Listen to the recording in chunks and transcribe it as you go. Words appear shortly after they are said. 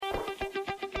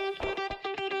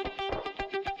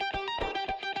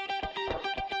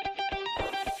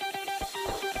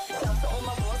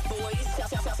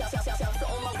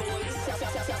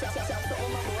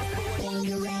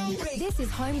This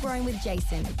is Homegrown with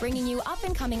Jason, bringing you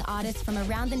up-and-coming artists from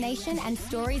around the nation and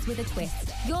stories with a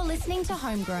twist. You're listening to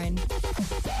Homegrown.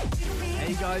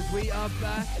 Hey guys, we are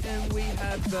back and we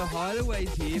have the Hideaways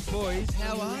here. Boys,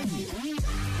 how are you?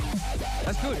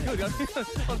 That's good.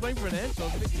 I was waiting for an answer. I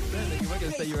was a bit concerned that you weren't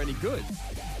going to say you're any good.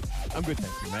 I'm good,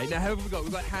 thank you, mate. Now, who have we got?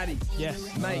 We've got Hattie.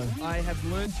 Yes. Mate, I have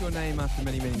learnt your name after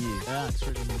many, many years. Yeah, it's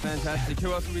really good. Fantastic.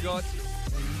 Who else have we got?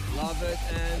 Love it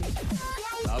and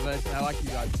love it. I like you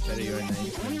guys to say your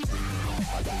names.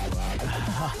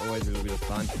 Always a little bit of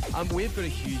fun. We've got a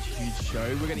huge show.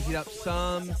 We're going to hit up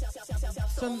some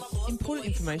important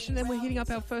information, and we're hitting up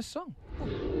our first song.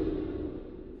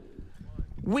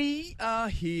 We are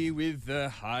here with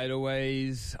the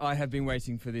Hideaways. I have been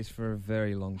waiting for this for a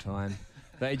very long time.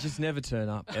 They just never turn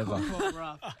up, ever.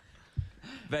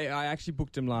 I actually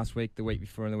booked them last week, the week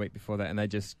before, and the week before that, and they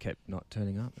just kept not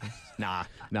turning up. Nah,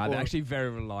 they're actually very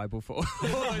reliable for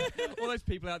all those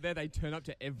people out there. They turn up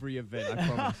to every event, I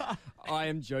promise. I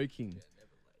am joking.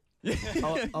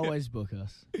 Always book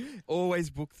us.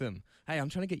 Always book them. Hey, I'm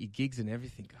trying to get you gigs and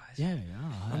everything, guys. Yeah.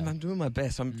 I'm doing my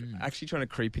best. I'm actually trying to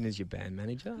creep in as your band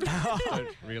manager. Don't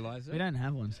realise it. We don't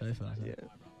have one so far. Yeah.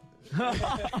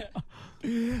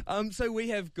 So we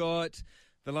have got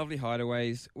the lovely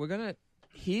Hideaways. We're going to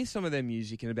hear some of their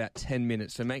music in about 10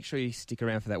 minutes, so make sure you stick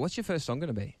around for that. What's your first song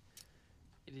going to be?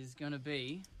 It is going to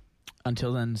be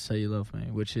Until Then, Say You Love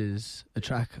Me, which is a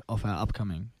track off our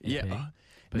upcoming EP. Yeah.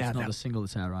 But it's not the single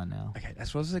that's out right now. Okay,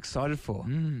 that's what I was excited for.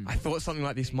 I thought something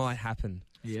like this might happen.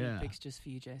 Yeah. picks just for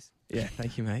you, Jace. Yeah,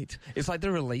 thank you, mate. It's like the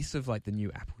release of like the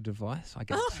new Apple device. I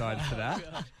get excited for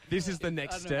that. This is the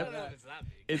next step.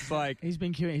 It's like He's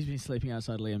been sleeping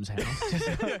outside Liam's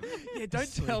house. yeah,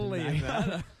 don't tell Liam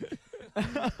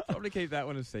that. Probably keep that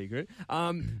one a secret.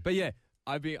 But yeah,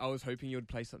 I was hoping you would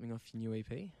play something off your new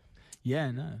EP.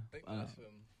 Yeah, no.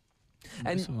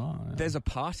 And there's a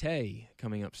party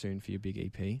coming up soon for your big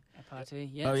EP. A party,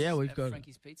 yes. Oh, yeah, we've got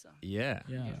Frankie's Pizza. Yeah.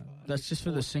 That's just for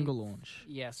the single launch.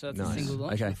 Yeah, so it's Nice. a single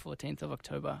launch Okay. on the 14th of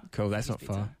October. Cool, that's not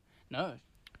Frankie's far. Pizza. No,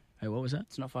 Hey, what was that?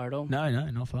 it's not far at all. No,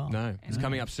 not far. No, it's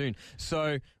coming up soon.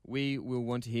 So we will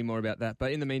want to hear more about that.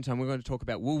 But in the meantime, we're going to talk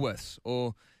about Woolworths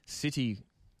or City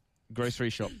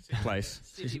grocery shop place.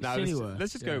 Cityworth.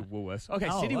 Let's just go Woolworths. Okay,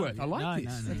 Oh, Cityworth. well, I like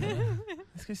this. No.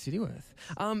 Let's go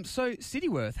Cityworth. So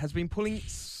Cityworth has been pulling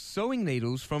sewing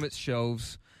needles from its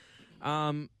shelves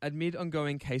amid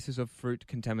ongoing cases of fruit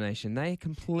contamination. They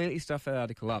completely stuffed that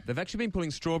article up. They've actually been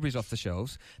pulling strawberries off the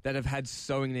shelves that have had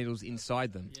sewing needles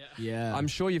inside them. Yeah. I'm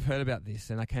sure you've heard about this,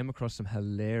 and I came across some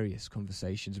hilarious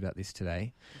conversations about this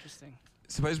today. Interesting.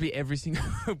 Supposedly every single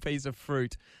piece of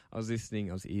fruit. I was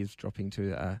eavesdropping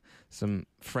to some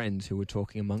friends who were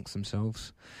talking amongst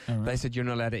themselves. All right. They said you're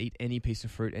not allowed to eat any piece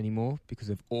of fruit anymore because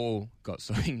they've all got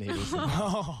sewing needles in them.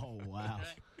 Oh, wow.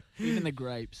 Even the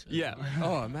grapes. Yeah.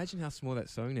 Oh, imagine how small that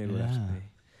sewing needle would have to be.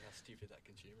 How stupid that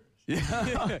consumer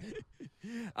is.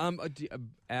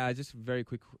 Yeah. Just a very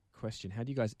quick question. How do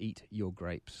you guys eat your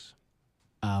grapes?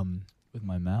 With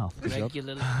my mouth.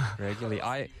 Regularly. Regularly.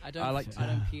 I like to. I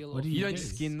don't peel What off. do You you don't do?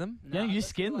 skin them? Yeah, you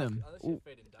skin them. Unless you're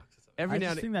feeding ducks or something. Every I now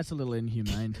just and think that's a little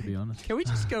inhumane, to be honest. Can we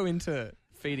just go into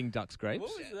feeding ducks grapes?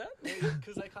 What was that?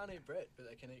 Because they can't eat bread, but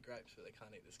they can eat grapes, but they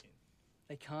can't eat the skin.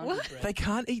 They can't eat bread. They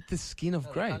can't eat the skin of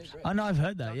No, they can't grapes. eat bread. I know, I've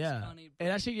heard that, Ducks yeah. can't eat It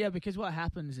bread. actually, yeah, because what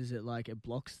happens is it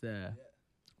blocks their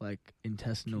like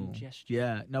intestinal. Congestion.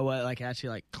 Yeah, no, like it actually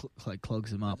like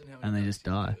clogs them up Imagine how and many they ducks just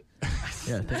you die. have.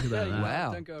 Yeah, think about that.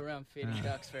 Wow. Don't go around feeding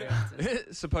ducks very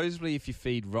often. Supposedly, if you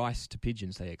feed rice to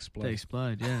pigeons, they explode. They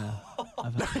explode. Yeah.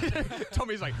 I've heard-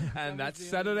 Tommy's like, and that's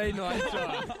Saturday night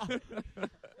time.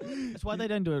 That's why they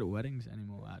don't do it at weddings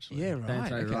anymore. Actually, Yeah, They right, don't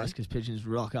throw okay. rice because pigeons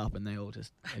rock up and they all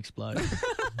just explode.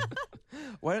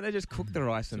 Why don't they just cook the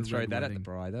rice and It's a throw red that at the wedding.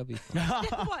 bride? That'll be fun.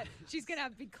 What? She's going to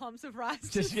have big clumps of rice.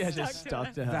 just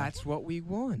stuck to her. That's what we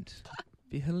want.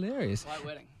 Be hilarious. White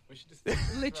wedding. We should just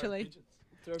Literally.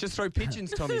 Just throw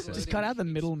pigeons, Tommy says. Just cut out the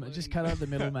middleman. Just cut out the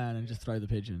middleman and just throw the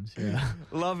pigeons. Yeah.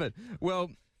 Love it.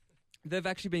 Well, they've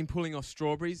actually been pulling off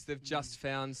strawberries. They've just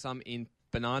found some in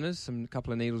bananas, a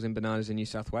couple of needles in bananas in New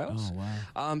South Wales. Oh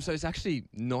wow. So it's actually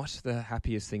not the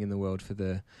happiest thing in the world for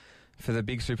the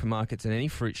big supermarkets and any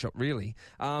fruit shop, really.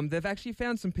 They've actually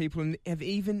found some people who have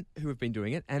been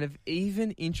doing it and have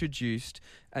even introduced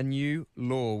a new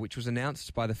law which was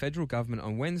announced by the federal government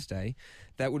on Wednesday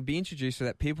that would be introduced so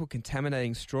that people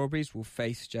contaminating strawberries will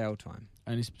face jail time.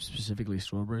 Only specifically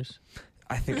strawberries.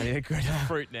 I think they need to go to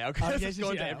fruit now because it's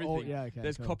gone to yeah, everything. yeah, okay,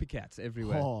 There's cool. copycats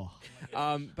everywhere. Oh.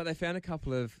 But they found a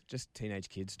couple of just teenage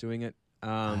kids doing it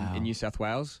Wow. in New South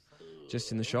Wales,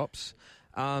 just in the shops.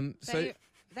 So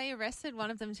They arrested one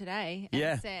of them today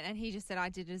Yeah. and he just said, I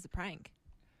did it as a prank.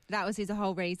 That was his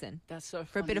whole reason. That's so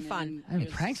For a bit of fun. And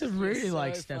pranks have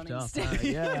really stepped up.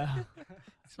 Yeah.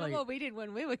 It's Not like, what we did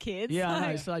when we were kids. yeah, I know,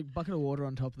 like- it's like bucket of water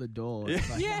on top of the door. It's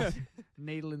like Yeah.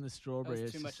 needle in the That strawberry. was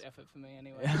It's too much just- effort for me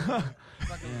anyway. Yeah.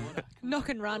 Bucket of Yeah. water. knock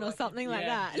and run or something like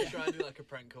Yeah. that. You try and do like a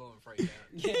prank call and freak out.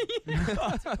 Yeah.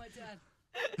 That's my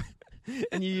dad.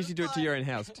 And you usually do it to your own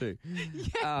house too,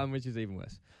 which is even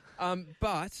worse.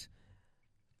 But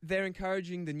they're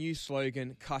encouraging the new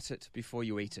slogan, cut it before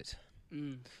you eat it.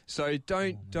 Mm. So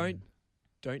don't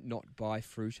not buy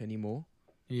fruit anymore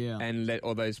Yeah. and let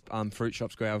all those fruit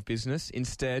shops go out of business.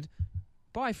 Instead,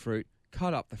 buy fruit,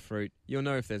 cut up the fruit. You'll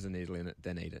know if there's a needle in it,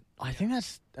 then eat it. I think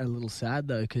that's a little sad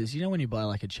though, because you know when you buy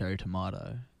like a cherry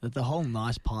tomato, that the whole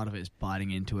nice part of it is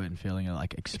biting into it and feeling it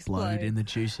like explode in the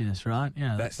juiciness, right? Yeah,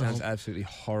 That that's the sounds whole- absolutely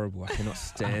horrible. I cannot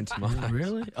stand tomatoes.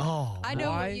 Really? Oh, I know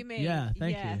Why? what you mean. Yeah,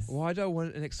 thank you. yes. Why do I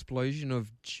want an explosion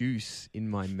of juice in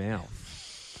my mouth?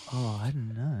 Oh, I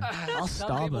don't know. I'll Some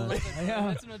starve people it. love it, so Yeah.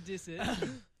 let's not diss it.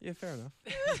 Yeah, fair enough.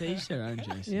 To each their own,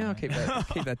 Jason. Yeah, I'll keep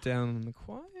that down on the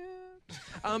quiet.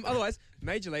 Otherwise,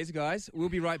 Major Lazer, guys, we'll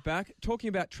be right back talking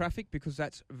about traffic because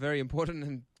that's very important.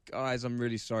 And guys, I'm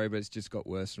really sorry, but it's just got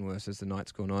worse and worse as the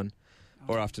night's gone on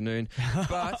or afternoon.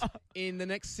 But in the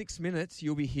next 6 minutes,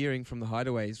 you'll be hearing from the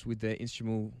Hideaways with their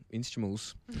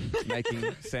instrumentals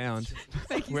making sound.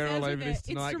 Making We're all sounds with over their this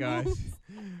tonight, guys.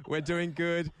 We're doing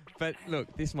good. But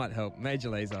look, this might help. Major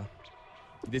Lazer.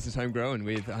 This is Homegrown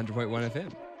with 100.1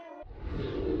 FM.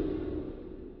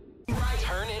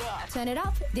 Turn it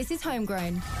up. This is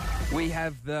Homegrown. We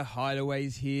have the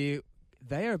Hideaways here.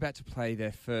 They are about to play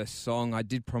their first song, I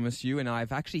did promise you, and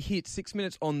I've actually hit 6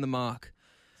 minutes on the mark.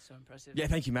 So impressive. Yeah,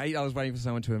 thank you, mate. I was waiting for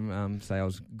someone to say I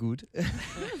was good.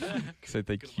 So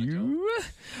thank you.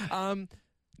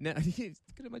 Now, it's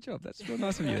good at my job. That's real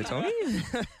nice of you, Tommy.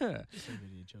 Just a bit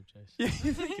of your job, Jason.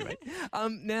 Yeah, thank you, mate.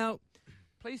 Now,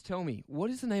 please tell me, what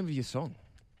is the name of your song?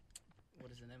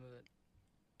 What is the name of it?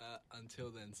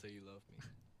 Until then, so you love me.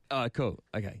 Oh, cool.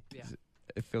 Okay. Yeah.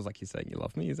 It feels like you're saying you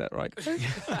love me. Is that right?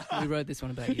 We wrote this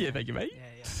one about you. Yeah, thank you, mate. Yeah,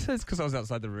 yeah. It's because I was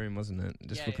outside the room, wasn't it?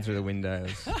 Just Yeah, looking yeah. through the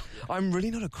windows. I'm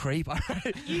really not a creep. I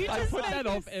just put make that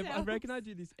off. I yourself- reckon I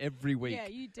do this every week. Yeah,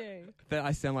 you do. That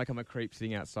I sound like I'm a creep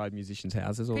sitting outside musicians'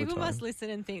 houses all People the time. must listen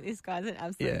and think this guy's an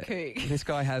absolute kook. This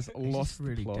guy has He's lost just a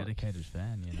really the plot. dedicated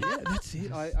fan, you know. Yeah, that's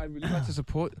it. I really like to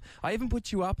support. I even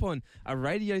put you up on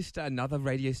another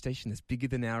radio station that's bigger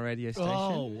than our radio station.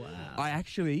 Oh, wow. I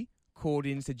actually called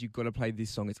in and said, you've got to play this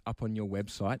song. It's up on your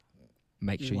website.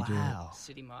 Make sure you do it. Wow.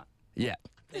 City Mart. Yeah.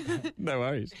 No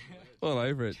worries. All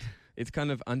over it. It's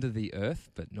kind of under the earth,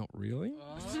 but not really.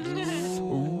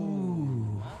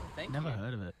 Ooh. Thank Never you.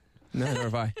 heard of it. No, nor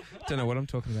have I. Don't know what I'm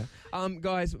talking about.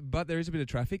 Guys, but there is a bit of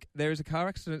traffic. There is a car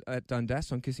accident at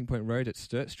Dundas on Kissing Point Road at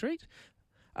Sturt Street.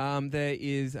 There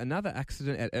is another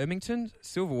accident at Ermington,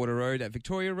 Silverwater Road at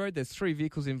Victoria Road. There's 3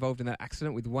 vehicles involved in that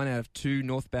accident with 1 out of 2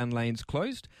 northbound lanes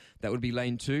closed. That would be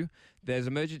lane 2. There's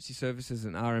emergency services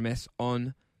and RMS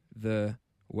on the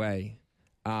way.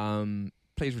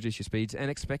 Please reduce your speeds and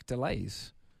expect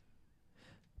delays.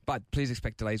 But please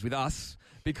expect delays with us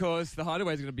because the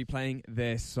Hideaways are going to be playing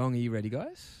their song. Are you ready,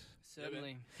 guys?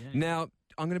 Certainly. Yeah. Now,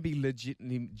 I'm going to be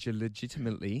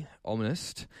legitimately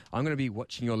honest. I'm going to be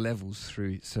watching your levels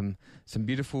through some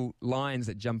beautiful lines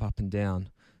that jump up and down.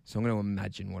 So I'm going to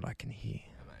imagine what I can hear.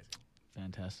 Amazing.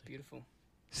 Fantastic. Beautiful.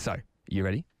 So, you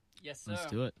ready? Yes, sir. Let's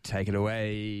do it. Take it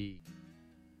away.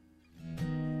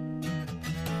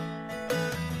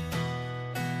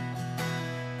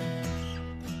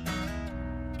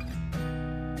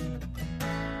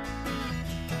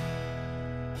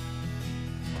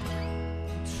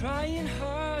 Trying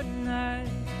hard not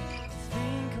to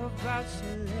think about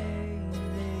you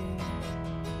lately.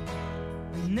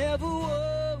 I never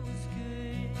was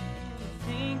good at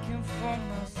thinking for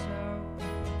myself.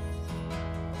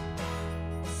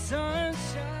 The sun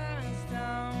shines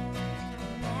down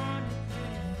on your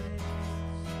face.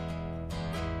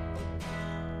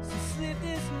 So slip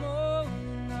this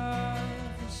morning off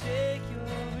and shake your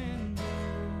window.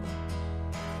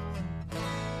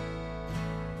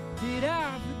 Did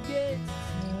I forget to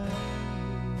tell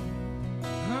you,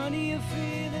 honey, you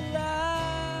feel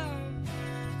alive,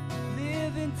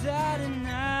 live and die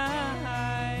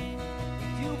tonight.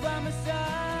 With you by my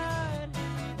side,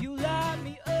 you light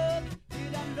me up.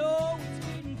 Did I know it's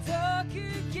getting dark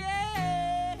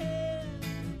again?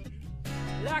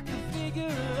 Like a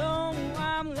figure alone,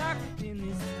 I'm locked in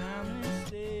this timeless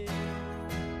state.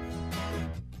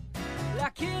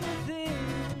 Like anything,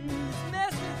 this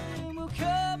mess with him will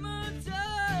come undone.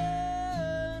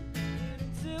 But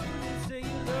until you say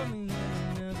you love me,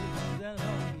 I'll never do that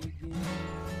love again.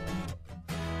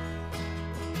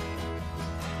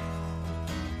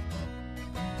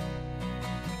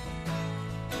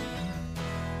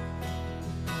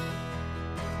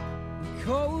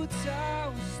 cold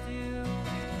tower still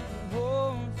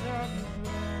holds up the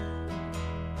blood.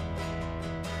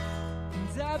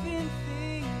 And I've been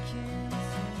thinking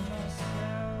to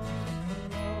myself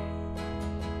alone,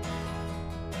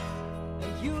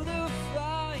 are you the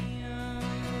fire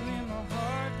in my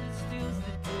heart that steals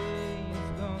the days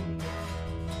gone by?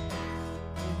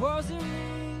 It wasn't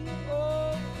me all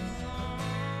along.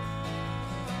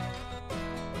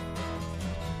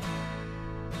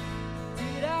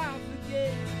 Did I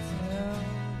forget to tell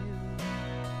you,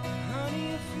 honey,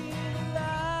 you feel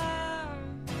alive,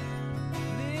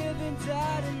 live and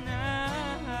die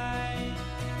tonight.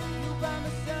 You by my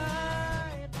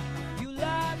side, you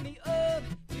light me up.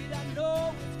 Did I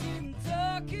know it's getting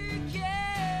dark again?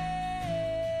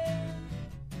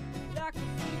 Like a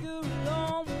figure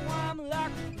alone, I'm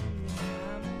like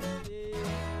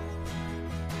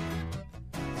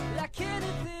like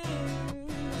anything,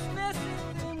 this messy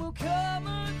thing will come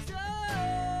undone.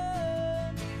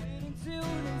 Wait until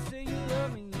they say you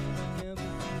love me, and I never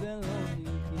feel that lonely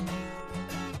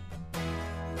again.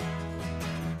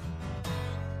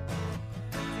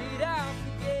 Did I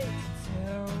forget to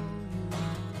tell you,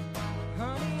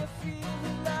 honey, I feel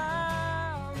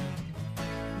alive,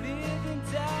 live and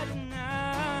die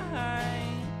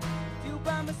tonight. You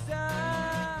by my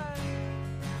side.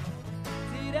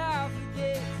 Did I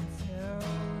forget to tell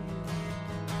you,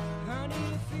 honey,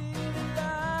 you feel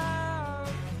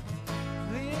alive,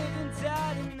 live and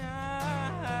die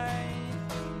tonight.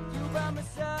 You by my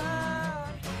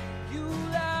side, you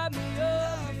light me up.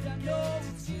 I know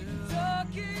it's getting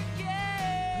dark again.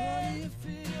 Honey, you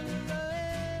feel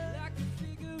alive, like a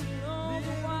figure alone,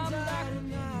 but I'm like a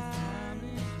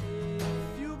diamond.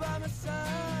 You by my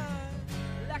side,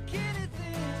 like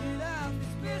anything,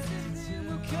 this missing thing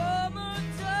will come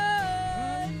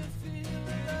undone. You feel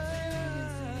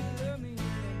alive, me,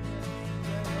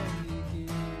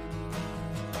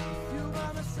 you by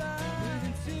my side, wait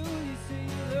until you say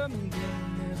you love me, then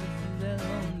never feel that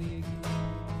lonely again.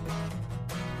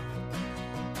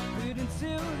 Wait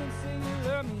until they say you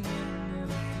love me, then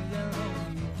never feel that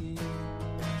lonely again.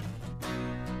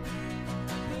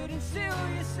 Wait until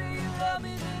you say you love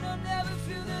me, then I'll never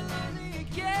feel that lonely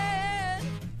again.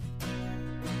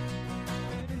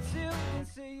 Wait until you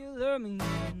say you love me, then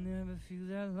I'll never feel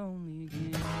that lonely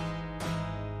again.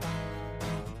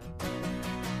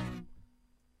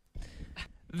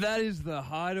 That is the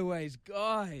Hideaways,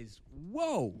 guys.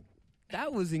 Whoa,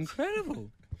 that was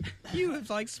incredible. You have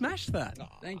like smashed that.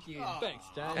 Thank you. Thanks,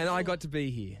 Jay. And I got to be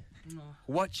here,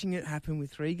 watching it happen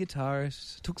with 3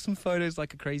 guitarists, took some photos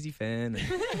like a crazy fan,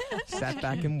 and sat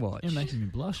back and watched. You're making me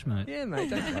blush, mate. Yeah, mate,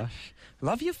 don't blush.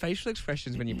 Love your facial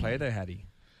expressions when you play though, Hattie.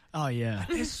 Oh, yeah.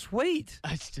 They're sweet.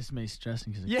 It's just me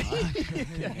stressing because Yeah.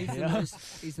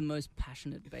 He's the most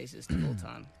passionate bassist of all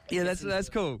time. Yeah, that's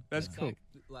cool. That's It's cool.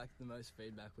 Like the most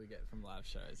feedback we get from live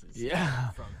shows is Yeah.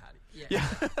 from Hattie. Yeah.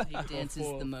 He dances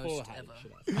For- the most for Hattie, ever.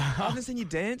 should I say. I haven't seen you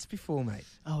dance before, mate.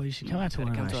 Oh, you should come out to one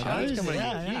of come our to our shows. shows. Come on,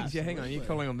 Yeah, yeah, hang on. You're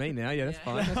calling on me now. Yeah, that's Yeah.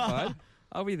 fine. That's fine.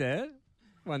 I'll be there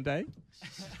one day.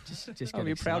 Just I'll get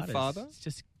be a proud excited. father. It's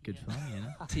just good fun, you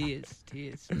know.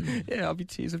 Tears. Yeah, I'll be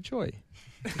tears of joy.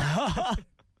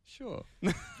 Sure.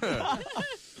 Yeah.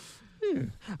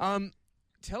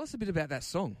 Tell us a bit about that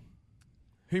song.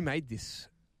 Who made this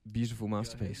beautiful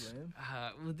masterpiece?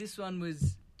 Well, this one was. Do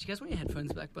you guys want your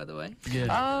headphones back, by the way?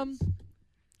 Yeah.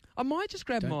 I might just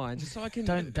grab Don't- mine just so I can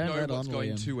don't know let what's on,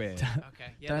 going Liam. to air.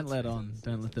 Okay. Yeah, Don't that's let fine. on.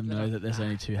 Don't let them know that there's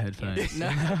only 2 headphones. No.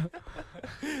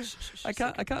 I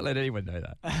can't let anyone know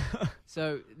that.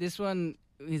 So this one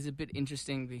is a bit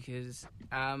interesting because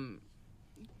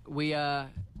we are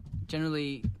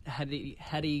generally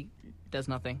Hattie does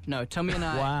nothing. No, Tommy and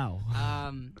I. Wow.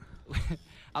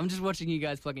 I'm just watching you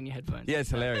guys plug in your headphones. Yeah, it's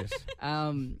hilarious.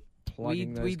 We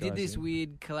those did guys this in.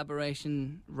 weird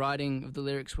collaboration writing of the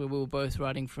lyrics where we were both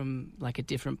writing from like a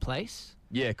different place.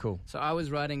 Yeah, cool. So I was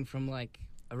writing from like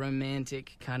a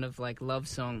romantic kind of like love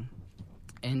song,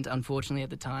 and unfortunately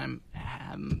at the time,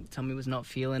 Tommy was not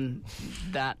feeling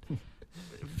that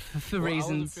for Well, I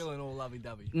reasons. wasn't feeling all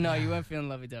lovey-dovey. No, you weren't feeling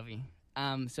lovey-dovey.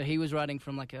 So he was writing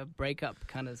from like a breakup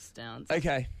kind of stance,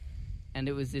 Okay. and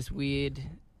it was this weird.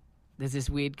 There's this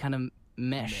weird kind of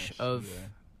mesh of yeah.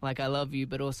 like I love you,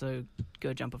 but also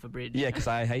go jump off a bridge. Yeah, because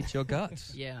I hate your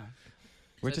guts. Yeah.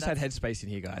 We've So just had headspace in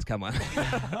here, guys. Come on.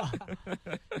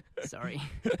 Sorry.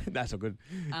 That's all good.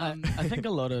 I think a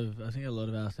lot of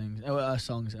our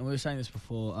songs, and we were saying this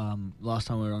before. Last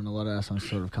time we were on, a lot of our songs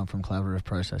sort of come from collaborative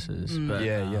processes. Mm. But,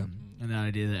 Yeah. And the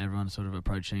idea that everyone's sort of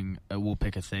approaching, we'll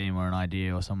pick a theme or an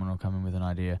idea, or someone will come in with an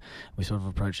idea. We sort of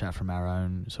approach that from our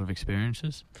own sort of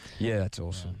experiences. Yeah, that's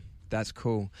awesome. Yeah. That's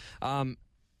cool.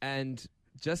 and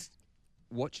just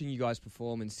watching you guys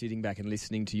perform and sitting back and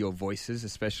listening to your voices,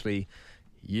 especially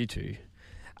you two,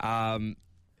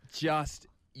 just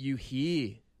you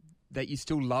hear that you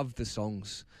still love the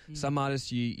songs. Some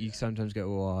artists, you sometimes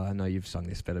go, oh, I know you've sung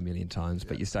this better a million times,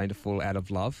 but you're starting to fall out of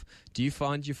love. Do you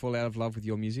find you fall out of love with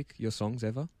your music, your songs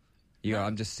ever? You go,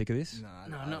 I'm just sick of this?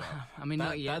 No. I mean,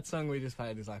 not yet. That song we just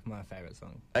played is like my favourite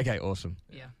song. Okay, awesome.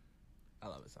 Yeah. I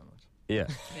love it so much. Yeah.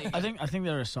 I think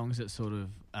there are songs that sort of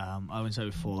I wouldn't say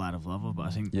we fall out of love with, but I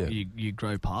think Yeah. you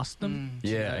grow past them.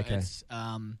 Yeah, okay. It's,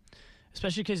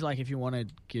 especially because like if you want to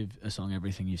give a song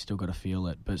everything, you've still got to feel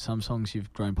it. But some songs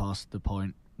you've grown past the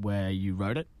point where you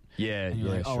wrote it. Yeah, And you're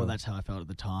like, oh, sure. well, that's how I felt at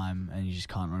the time, and you just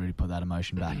can't really put that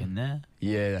emotion back in there.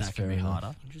 Yeah, that's that can fair be enough.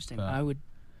 harder. Interesting. But- I would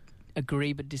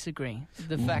agree but disagree.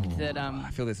 The fact that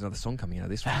I feel there's another song coming out of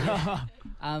this one.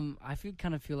 I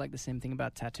kind of feel like the same thing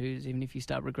about tattoos. Even if you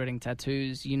start regretting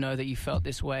tattoos, you know that you felt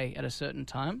this way at a certain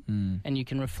time, and you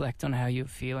can reflect on how you're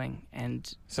feeling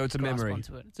and So it's a grasp memory.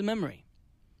 onto it. It's a memory.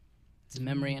 It's a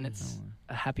memory, and it's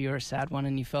a happy or a sad one,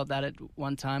 and you felt that at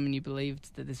one time, and you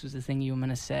believed that this was the thing you were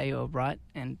meant to say or write,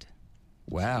 and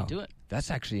Wow. you do it. That's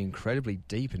actually incredibly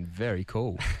deep and very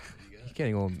cool. You're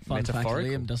getting all Fun fact, metaphorical.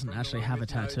 Liam doesn't actually have a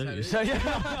with no tattoo. tattoo. So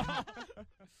yeah.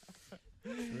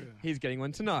 He's getting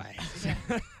one tonight.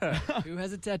 Who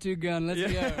has a tattoo gun? Let's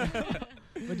go.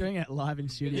 We're doing it live in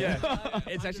studio. Yeah.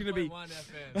 It's actually going to be... 100.1 FM.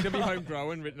 It's going to be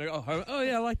homegrown. Written. Oh,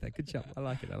 yeah, I like that. Good job. I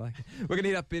like it. We're going to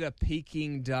hit a bit of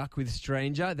Peking Duck with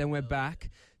Stranger. Then we're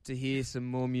back to hear some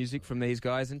more music from these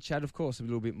guys and chat, of course, a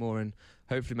little bit more and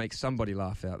hopefully make somebody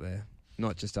laugh out there.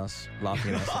 Not just us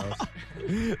laughing at ourselves.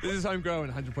 This is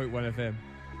Homegrown, 100.1 FM.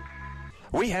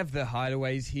 We have the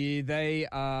Hideaways here. They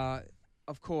are,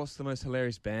 of course, the most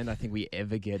hilarious band I think we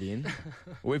ever get in.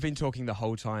 We've been talking the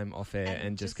whole time off air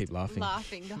and just keep laughing.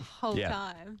 Laughing the whole Yeah.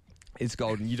 time. It's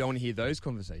golden. You don't want to hear those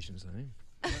conversations,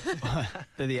 though.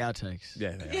 They're the outtakes.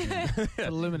 Yeah, they are. It's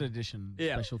a limited edition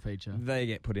Yeah. special feature. They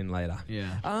get put in later.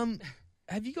 Yeah.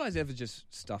 Have you guys ever just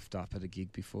stuffed up at a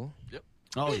gig before?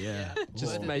 Oh yeah.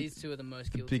 Just Both of make these two are the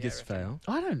most The guilty, biggest I reckon.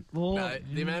 fail. I don't. Well, No,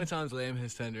 the amount of times Liam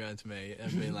has turned around to me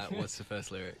and been like, what's the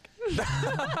first lyric?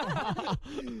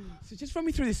 So just run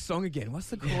me through this song again. What's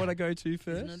the chord I go to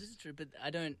first? No, this is true, but I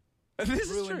don't This is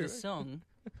ruin true. the song.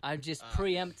 I just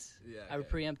preempt. I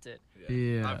preempt it.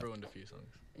 Yeah. I've ruined a few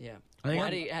songs. Yeah. I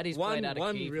think Hattie's one- played out of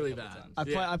one key really a couple bad.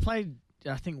 times. I played.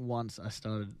 I think once I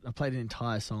played an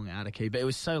entire song out of key, but it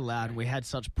was so loud and we had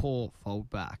such poor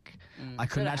foldback. I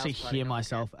couldn't At a actually house party, hear no one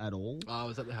myself at all. Oh, I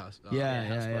was at the house. Oh, Yeah,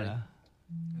 house yeah, party.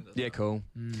 yeah. Yeah, cool.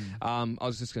 Mm. I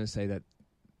was just going to say that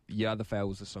the other fail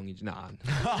was the song you... Nah.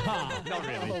 Not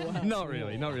really. Not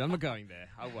really. I'm not going there.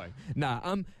 I won't.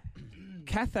 Nah.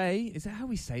 Cathay, is that how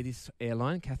we say this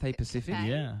airline? Cathay Pacific? Cathay.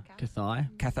 Yeah, Cathay.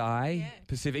 Cathay Yeah.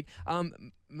 Pacific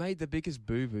made the biggest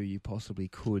boo-boo you possibly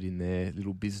could in their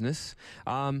little business.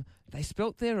 They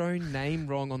spelt their own name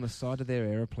wrong on the side of their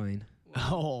aeroplane.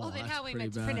 Oh, Well, then that's how are we pretty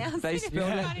meant to bad. pronounce They it? if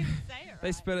spelled we it- can't even say it They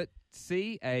right? spell it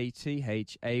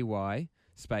Cathay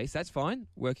space. That's fine.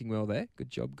 Working well there. Good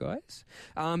job, guys.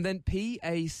 Then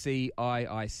Paciic.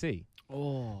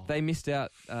 Oh, They missed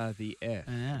out the F.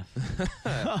 yeah.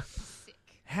 Sick.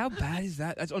 How bad is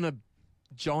that? That's on a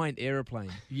giant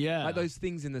aeroplane. Yeah. Like those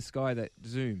things in the sky that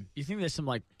zoom. You think there's some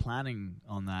like planning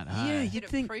on that? Yeah, Hey? you'd Did a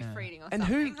think- proofreading or And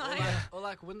who- something. Like, Or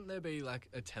like, wouldn't there be like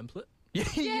a template? Yeah,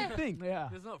 Yeah. you'd think. Yeah.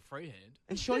 There's not freehand.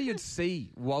 And surely you'd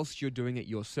see, whilst you're doing it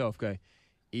yourself, go,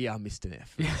 yeah, I missed an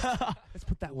F. Let's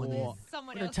put that one Or- in. there's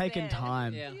someone Would have else taken there.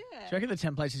 time. Yeah. Do you reckon the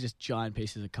templates are just giant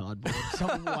pieces of cardboard?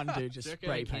 One dude just Do you reckon-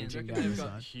 spray do you painting reckon down the they've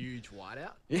got side. huge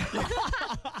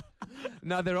whiteout?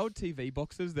 No, they're old TV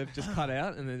boxes they've just cut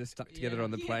out and then just stuck together on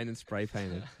the plane and spray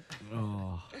painted.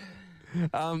 Oh.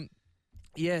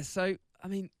 Yeah, so, I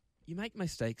mean, you make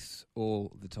mistakes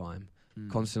all the time. Hmm.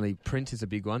 Constantly. Print is a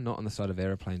big one, not on the side of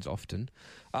aeroplanes often.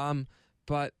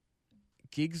 But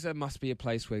gigs must be a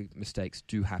place where mistakes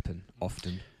do happen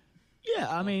often. Yeah,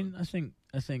 I mean, I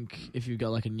think if you've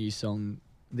got like a new song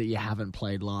that you haven't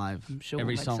played live, I'm sure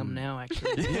every we'll make song some now,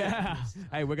 actually. Yeah.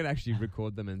 Hey, we're going to actually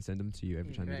record them and send them to you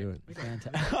every time you do it.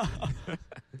 Fantastic.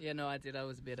 Yeah, no, I did. I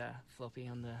was a bit floppy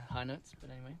on the high notes, but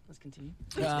anyway, let's continue.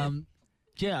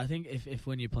 Yeah, I think if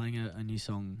when you're playing a new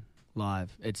song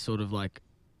live, it's sort of like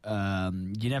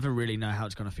you never really know how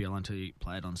it's going to feel until you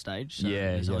play it on stage. So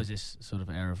Yeah, there's yeah. always this sort of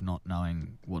air of not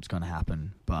knowing what's going to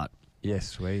happen. But Yes,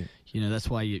 sweet. you know that's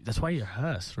why you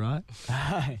rehearse, right?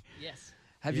 Yes.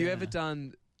 Have you Yeah. ever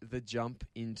done the jump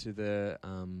into the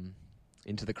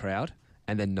crowd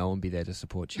and then no one be there to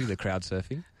support you, the crowd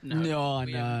surfing? No,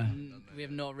 we no. We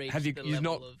have not reached Have you the you've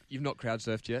level not of... you've not crowd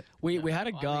surfed yet? We had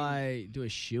a I guy do a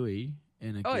shoey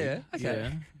in a Oh, gig. yeah?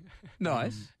 Okay.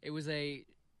 Nice. It was a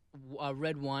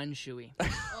red wine shoey. Yeah.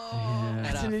 At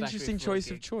That's our an factory interesting floor choice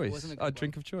gig. of choice. Wasn't a good A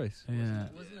drink of choice. Yeah.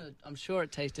 I'm sure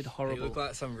it tasted He horrible. looked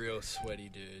like some real sweaty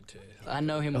dude too. I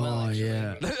know him well. Oh, Actually.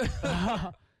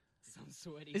 yeah. Some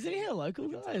sweaty. Isn't he a local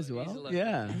You can guy tell as he's a well? local.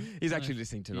 Yeah. He's actually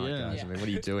listening tonight, Yeah. guys. I mean, what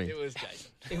are you doing? It was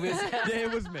Jason. It was. Yeah,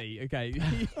 it was me. Okay.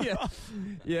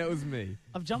 yeah, it was me.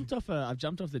 I've jumped off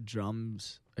the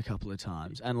drums a couple of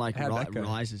times and like How'd that go?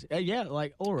 rises. Yeah,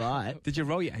 like all right. Did you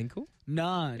roll your ankle?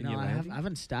 No, In your I landing?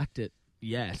 haven't stacked it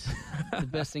yet. The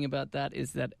best thing about that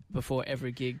is that before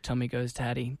every gig, Tommy goes to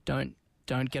Hattie, don't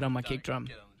get on my kick drum.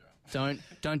 Get on the drum.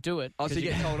 Don't do it. Oh, so 'cause you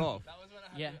get told off. That was when I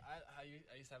had. Yeah.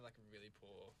 I used to have like a really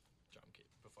poor drum kit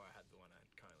before I had the one I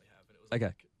currently have, and it was Okay.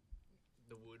 like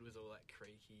the wood was all like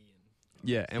creaky and.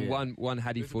 Yeah, and Yeah. one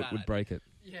Hattie It was a foot bad would idea. break it.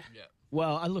 Yeah.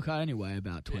 Well, I only weigh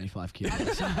about 25 kilos.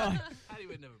 Hattie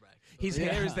would never break. His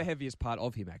Yeah. hair is the heaviest part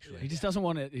of him, actually. He just doesn't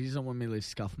want it. He doesn't want me to leave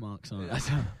scuff marks on it. That's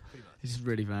Pretty much. He's just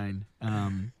really vain.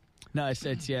 No,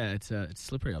 it's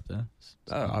slippery up there.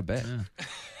 Oh, I bet. Yeah.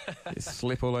 You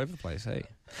slip all over the place, hey?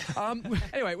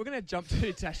 Anyway, we're going to jump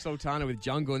to Tash Sultana with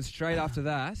Jungle, and straight after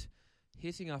that,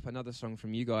 hitting up another song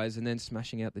from you guys and then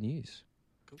smashing out the news.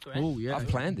 Great. Oh yeah. I've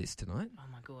planned this tonight. Oh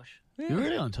my gosh. You're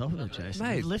really on top of it, Jason.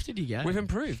 Mate, You've lifted your game. We've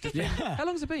improved. Yeah. How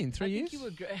long's it been? 3 I years? think you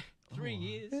were great. 3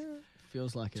 years.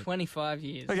 Feels like it. 25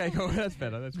 years. Okay, cool. That's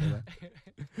better. That's better.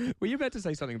 Were you about to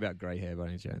say something about grey hair by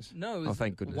any chance? No, it was Oh,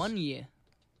 thank goodness. 1 year.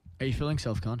 Are you feeling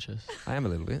self-conscious? I am a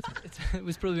little bit. It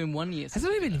was probably been 1 year. Has it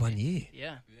only been 1 year?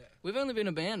 Yeah. Yeah. We've only been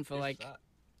a band for like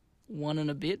 1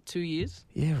 and a bit, 2 years.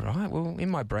 Yeah, right. Well, in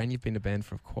my brain, you've been a band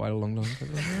for quite a long time.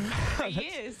 3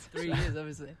 years. 3 years,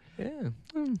 obviously. Yeah.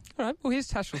 All right. Well, here's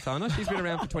Tash Sultana. She's been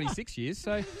around for 26 years,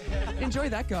 so enjoy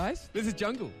that, guys. This is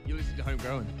Jungle. You're listening to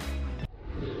Homegrown.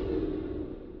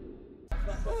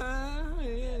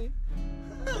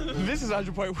 This is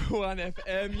 100.1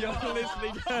 FM. You're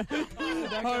listening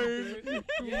to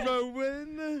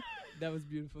Homegrown That was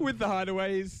beautiful. with the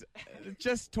Hideaways.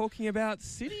 Just talking about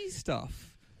city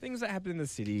stuff. Things that happen in the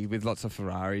city with lots of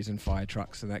Ferraris and fire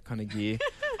trucks and that kind of gear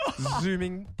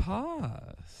zooming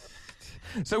past.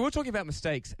 So we're talking about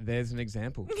mistakes. There's an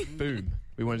example. Boom.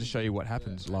 We wanted to show you what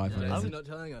happens live on Jason's air. not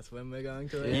telling us when we're going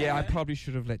to. Yeah, I probably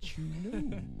should have let you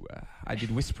know. I did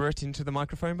whisper it into the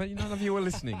microphone, but none of you were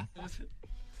listening.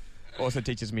 Also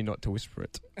teaches me not to whisper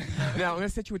it. Now, I'm going to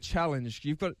set you a challenge.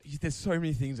 There's so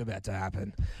many things about to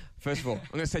happen. First of all, I'm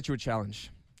going to set you a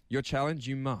challenge. Your challenge,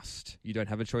 you don't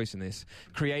have a choice in this,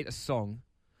 create a song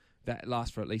that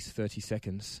lasts for at least 30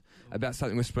 seconds about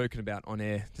something we've spoken about on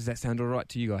air. Does that sound all right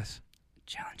to you guys?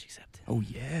 Challenge accepted. Oh,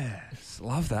 yes.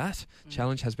 Love that.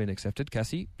 Challenge has been accepted.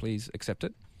 Cassie, please accept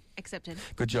it. Accepted.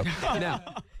 Good job. Now,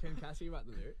 Can Cassie write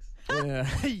the lyrics?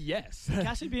 yes.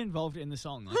 Cassie be involved in the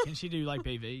song. Like, can she do like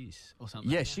BVs or something?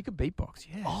 Yeah, she could beatbox.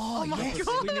 Yeah. Oh, my yes.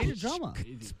 God. We need a drummer.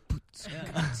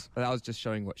 But I was just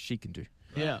showing what she can do,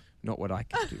 Yeah. not what I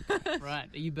can do. Right.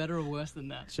 Are you better or worse than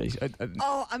that? Jeez,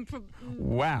 Oh,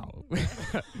 wow.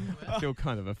 I feel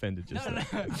kind of offended just No.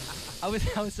 then. I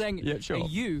was saying, Yeah, sure. are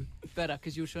you better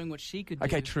because you were showing what she could do?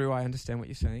 Okay, true. I understand what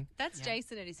you're saying. that's Yeah.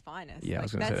 Jason at his finest. Yeah, I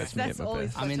was gonna say that's me at my all he's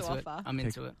best. got I'm to into it. offer. I'm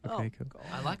into it. Okay, Oh, cool.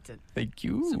 I liked it. Thank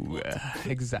you.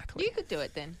 Exactly. You could do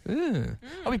it then.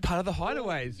 I'll be part of the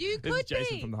Hideaways. You This is could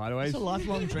Jason be. from the It's Hideaways. a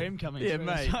lifelong dream coming Yeah, true.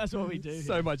 mate. That's what we do.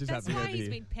 So much is That's happening why over he's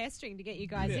here. been pestering to get you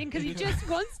guys in, because he just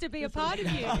wants to be a part of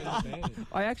you.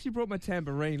 I actually brought my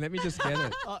tambourine. Let me just get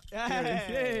it. Oh, Here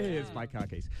it is. My car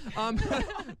keys.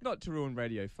 Not to ruin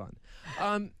radio fun.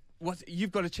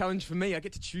 You've got a challenge for me. I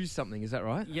get to choose something. Is that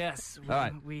right? Yes. All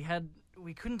right.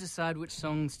 We couldn't decide which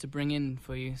songs to bring in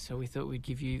for you, so we thought we'd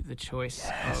give you the choice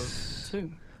of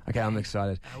two. Okay, I'm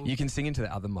excited. Oh. You can sing into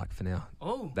the other mic for now.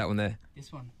 Oh, That one there.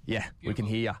 this one. Yeah, we can Beautiful.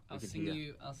 hear ya.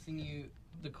 I'll sing you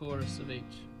the chorus of each.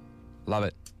 Love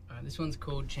it. All right, this one's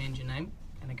called Change Your Name,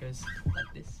 and it goes like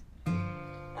this.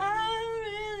 I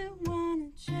really wanna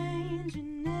change your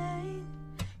name.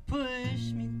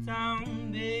 Push me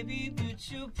down, baby,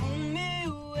 but you pull me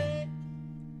away.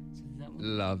 So there's that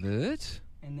one. Love it.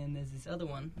 And then there's this other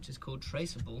one, which is called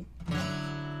Traceable,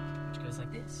 which goes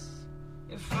like this.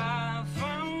 If I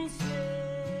found space,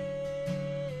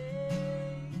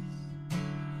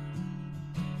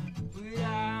 would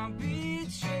I be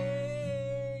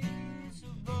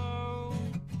traceable?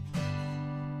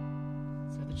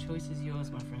 So the choice is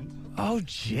yours, my friend. Oh,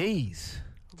 jeez.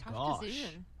 Tough gosh.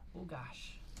 decision. Oh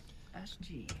gosh.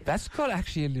 SG. That's got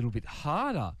actually a little bit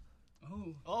harder.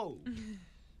 Oh. Oh.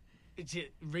 It's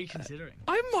reconsidering.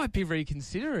 I might be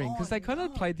reconsidering because they kind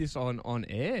of played this off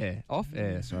air.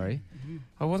 Sorry,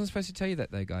 I wasn't supposed to tell you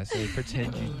that though, guys. So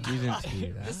pretend you didn't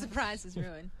hear The that. surprise is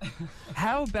ruined.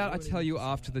 How about I tell you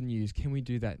after the news? Can we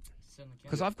do that? Certainly can.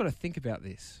 Because I've got to think about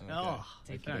this. Oh,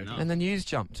 Take fair it. enough. And the news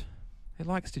jumped. It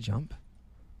likes to jump.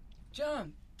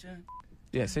 Jump.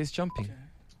 Yeah, so it's jumping.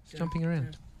 It's jumping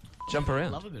around. Jump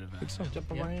around. Love a bit of that. Good song.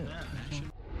 Jump around.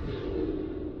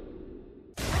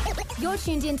 You're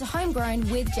tuned in to Homegrown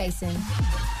with Jason.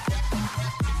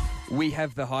 We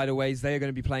have the Hideaways. They are going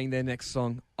to be playing their next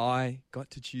song. I got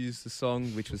to choose the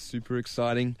song, which was super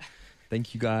exciting.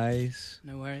 Thank you, guys.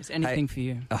 No worries. Anything for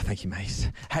you. Oh, thank you,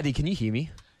 mate. Hattie, can you hear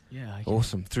me? Yeah, I can.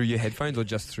 Awesome. Through your headphones or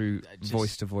just through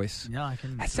voice to voice? No, I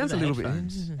can. That sounds through a the little bit-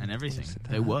 headphones and everything.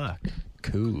 They work.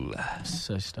 Cool.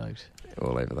 So stoked.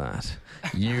 All over that.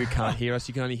 You can't hear us.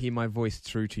 You can only hear my voice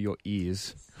through to your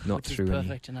ears, not Which is through any.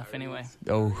 perfect enough anyway.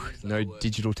 Oh, no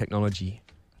digital technology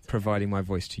providing my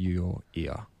voice to your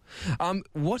ear.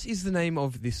 What is the name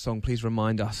of this song? Please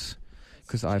remind us,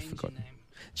 because I've Change your forgotten. name.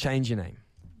 Change your name.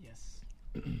 Yes.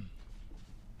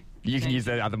 You can Change- use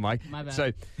that other mic. My bad.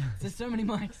 So There's so many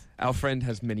mics. our friend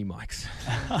has many mics.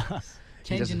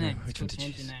 Change doesn't your know name. which one to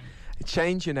Change choose. your name.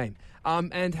 Change your name.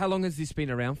 And how long has this been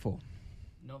around for?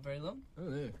 Not very long. I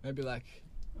don't know. Maybe like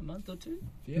A month or two.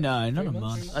 No, not 3 a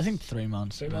months? month. I think 3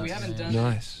 months. 3 about, months. We haven't yeah.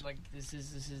 done Nice. it. Like this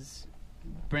is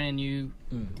brand new.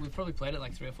 We've probably played it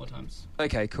like 3 or 4 times.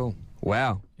 Okay, cool.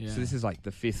 Wow. Yeah. So this is like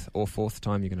the 5th or 4th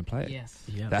time you're going to play it. Yes.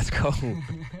 Yeah. That's cool.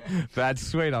 That's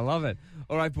sweet. I love it.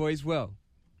 All right, boys. Well,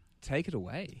 take it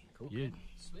away. Yeah.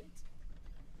 Sweet.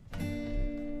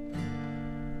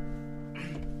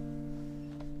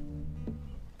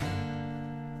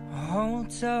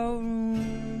 Hotel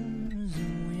rooms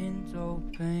and window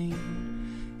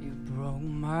pane. You broke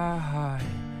my heart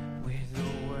with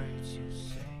the words you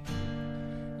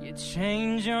say. You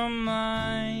change your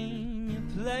mind, you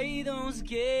play those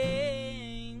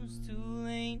games. Too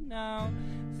late now,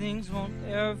 things won't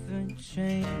ever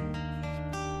change.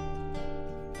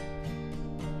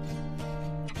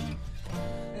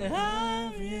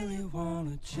 I really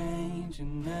wanna change your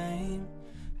name.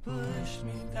 Push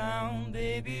me down,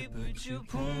 baby, but you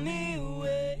pull me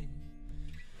away.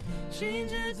 Change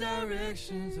the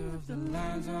directions of the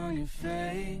lines on your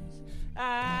face.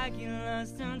 I get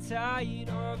lost, I'm tired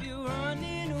of you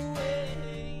running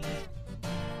away.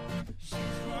 She's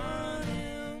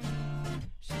running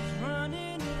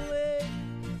away.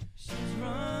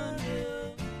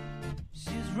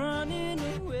 She's running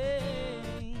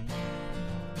away.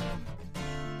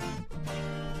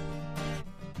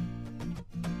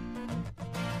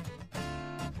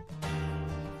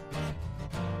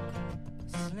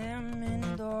 Slamming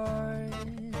doors,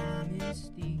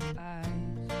 misty eyes.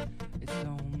 It's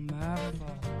all my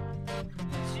fault,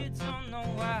 but you don't know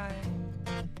why.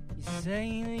 You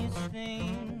say these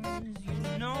things, you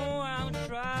know I'll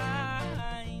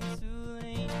try. Too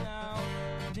late now,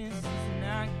 this is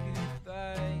not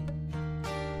goodbye.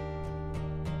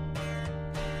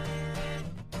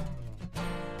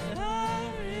 But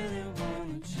I really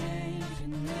wanna change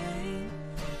your name.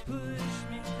 Push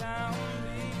me down,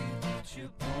 baby, but you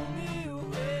pull me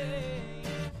away.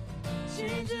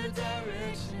 Change the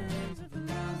directions of the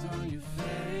lines on your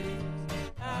face.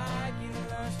 I get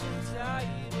lost and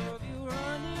tired of you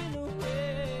running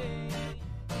away.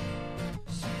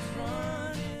 She's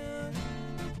running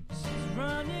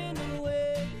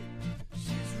away.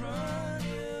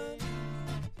 She's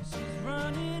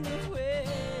running away.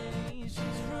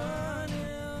 She's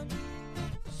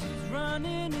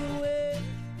running away.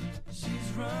 She's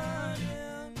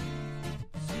running.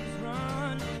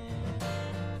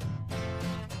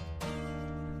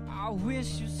 I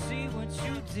wish you see what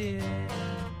you did.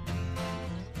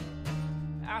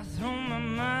 I throw my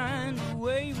mind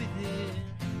away with it,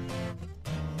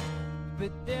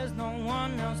 but there's no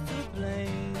one else to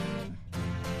blame.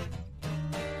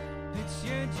 But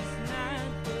you're just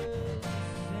not the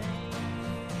same.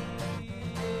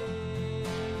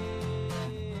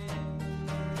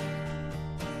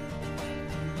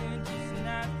 You're just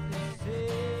not the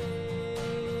same.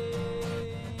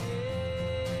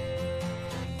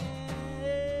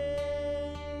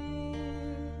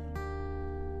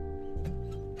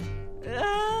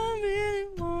 I really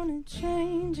wanna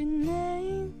change your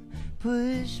name.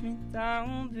 Push me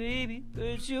down, baby,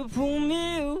 but you pull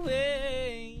me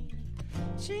away.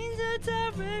 Change the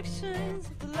directions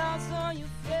of the lights on your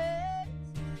face.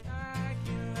 I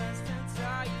get lost and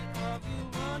tired of you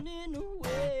running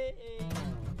away.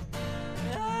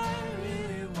 I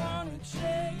really wanna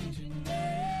change your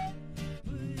name.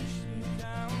 Push me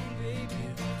down, baby,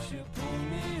 but you pull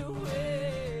me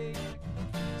away.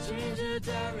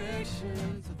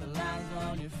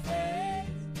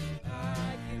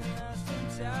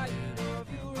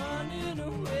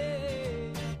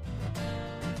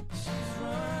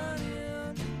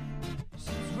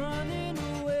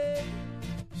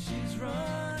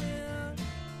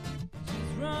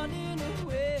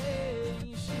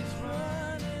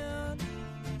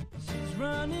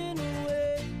 running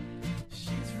away.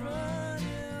 She's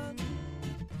running.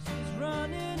 She's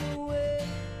running away.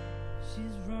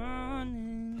 She's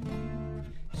running.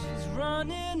 She's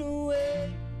running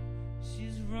away.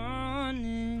 She's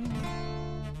running.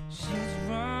 She's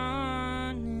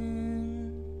running.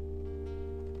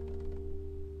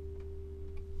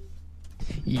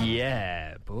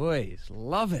 Yeah, boys,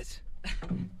 love it.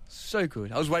 So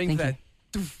good. I was waiting for that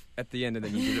doof at the end, and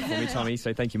then you did it for me, Tommy.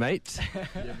 So thank you, mate.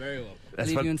 You're very welcome. That's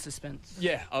Leave fun. you in suspense.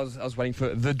 Yeah, I was waiting for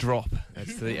the drop.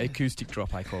 That's the acoustic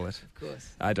drop, I call it. Of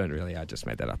course. I don't really. I just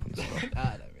made that up on the spot.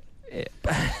 I don't really.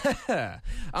 Yeah.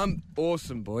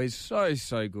 Awesome, boys.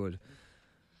 So good.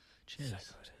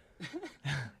 Cheers.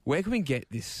 Where can we get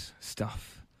this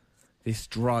stuff, this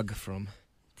drug from?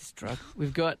 This drug.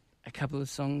 We've got a couple of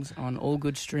songs on all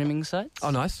good streaming sites. Oh,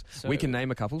 nice. So- we can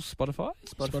name a couple. Spotify.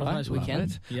 Spotify. We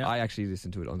can. Yeah. I actually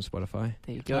listen to it on Spotify.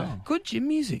 There you go. Oh. Good gym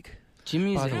music. Gym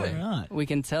music. By the way. Right. We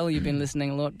can tell you've been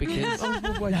listening a lot because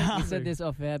Oh, you said this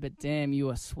off air, but damn, you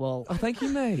are swole. Oh, thank you,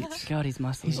 mate. God, he's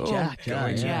muscly. He's jacked.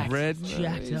 Going Jacked. red.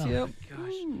 Jacked up. Yep.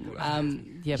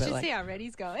 Yeah, but Should like, see how red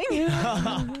he's going.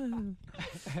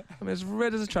 I'm as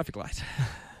red as a traffic light.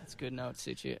 it's good. No, it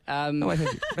suits you. Oh, wait,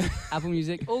 thank you. Apple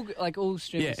Music, all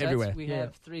streaming Yeah, sites. everywhere. We Yeah.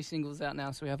 have 3 singles out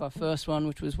now. So we have our first one,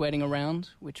 which was Waiting Around,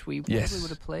 which we Yes. probably would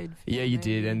have played. Yeah, you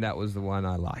did, and that was the one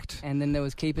I liked. And then there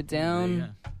was Keep It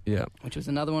Down, Yeah. which was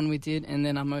another one we did. And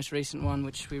then our most recent one,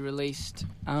 which we released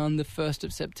on the 1st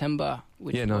of September,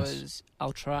 which Yeah, nice. was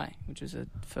I'll Try, which was a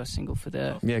first single for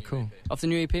the Yeah, cool. off the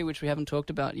new EP, which we haven't talked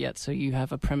about yet. So you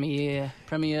have a premiere.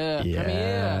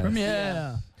 Yes.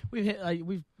 Premiere.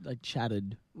 We've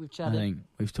chatted. We've I chatted. think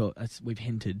we've talked. We've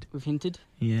hinted. We've hinted.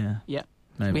 Yeah. Yeah.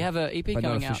 Maybe. We have an EP But not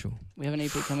coming out. official. We have an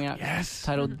EP coming out Yes.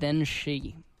 titled Then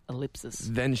She, ellipsis.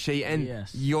 Then she and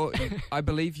Yes. your, I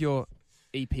believe your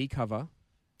EP cover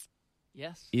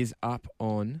Yes. is up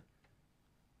on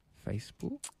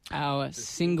Facebook. Our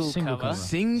single Single cover. cover.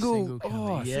 Single. cover,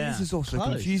 Oh, see, yeah. this is also Close.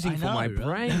 confusing I for my know,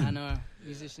 right? brain. I know.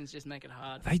 Musicians just make it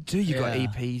hard. They do. You got Yeah.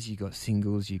 EPs, you got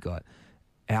singles, you got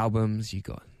albums, you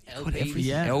got everything.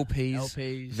 Yeah. LPs,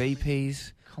 LPs. VPs.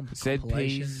 ZPs.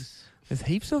 Compilations. There's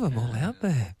heaps of them all out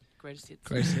there. Greatest hits.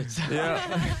 Greatest hits.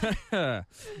 Yeah.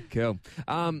 Cool.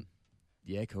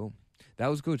 Yeah, cool. That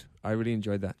was good. I really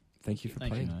enjoyed that. Thank you for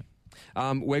Thank you, playing.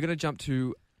 mate. We're going to jump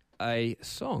to a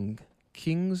song,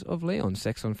 Kings of Leon,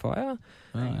 Sex on Fire.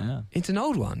 Oh, yeah. It's an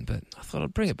old one, but I thought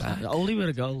I'd bring it back. Oldie but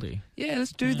a goldie. Yeah,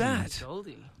 let's do that.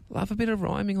 Goldie. Love a bit of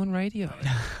rhyming on radio.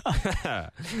 No,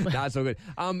 it's all good.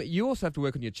 You also have to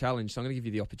work on your challenge, so I'm going to give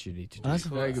you the opportunity to do That's a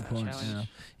it. very good point. Challenge.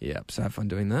 Yeah. Yep, so have fun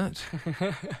doing that.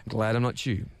 Glad I'm not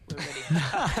you. We're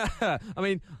ready. I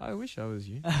mean, I wish I was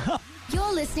you.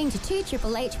 You're listening to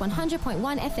 2HHH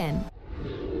 100.1 FM.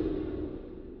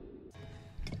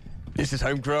 This is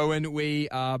Homegrown. We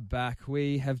are back.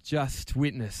 We have just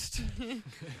witnessed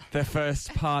the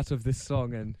first part of this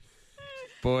song, and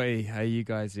boy, are you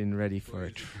guys ready for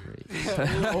a treat.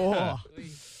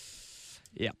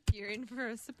 Yep. You're in for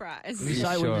a surprise. We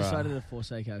Sure decided, are. we decided to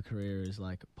forsake our career as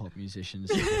like pop musicians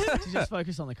to just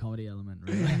focus on the comedy element,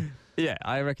 really. Yeah,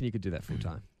 I reckon you could do that full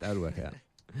time. That would work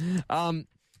out.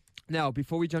 Now,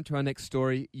 before we jump to our next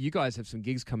story, you guys have some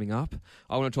gigs coming up.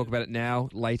 I want to talk about it now,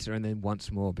 later, and then once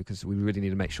more, because we really need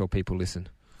to make sure people listen.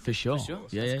 For sure. For sure.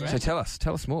 Yeah, That's yeah, great. yeah. So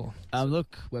tell us more.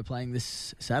 Look, we're playing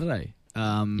this Saturday.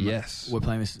 Yes. We're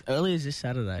playing this early as this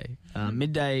Saturday,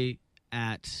 midday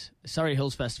at Surrey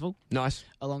Hills Festival, Nice.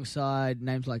 alongside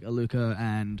names like Aluka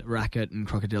and Racket and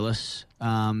Crocodilus.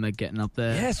 They're getting up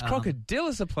there. Yes,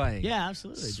 Crocodilus are playing. Yeah,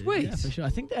 absolutely. dude. Sweet. Yeah, for sure. I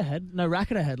think they're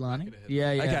Racket are headlining.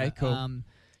 Yeah, yeah. Okay, cool.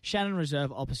 Shannon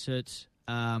Reserve opposite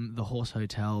the Horse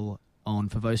Hotel on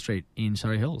Favreau Street in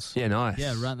Surrey Hills. Yeah, nice.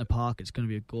 Yeah, right in the park. It's going to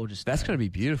be a gorgeous That's day. going to be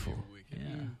beautiful. Yeah.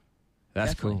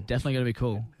 That's Definitely, cool. Definitely going to be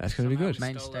cool. That's going to be good.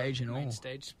 Main stage and all. Main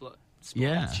stage split.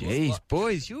 Yeah. Jeez,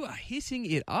 boys, you are hitting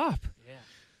it up. Yeah.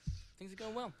 Things are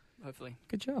going well, hopefully.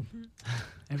 Good job.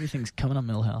 Everything's coming up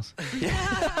Millhouse.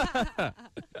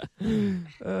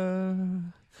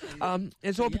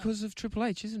 It's all Yeah. because of Triple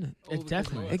H, isn't it? All because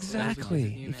definitely. of- Exactly.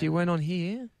 You, If man. you weren't on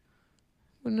here,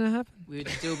 wouldn't it happen? We'd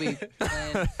still be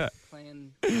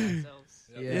playing ourselves.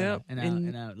 Yeah. In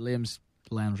In- our Liam's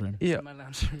lounge room. Yeah. In my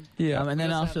lounge room. Yeah. And then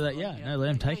We also after have that, fun, yeah. yeah. No,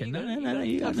 Liam, take it. You No, go. no, no, no.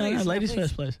 No, No, please, ladies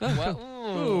please. first, please. Well,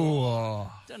 Ooh.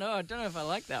 don't know if I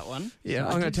like that one. Yeah, So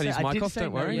I'm going to did turn his say- I mic did off, say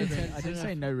don't no, worry. yeah, I did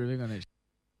say no ribbing on it.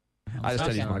 I just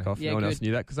turned his Okay. mic off. Yeah, no one else good.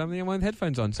 knew that because I'm the only one with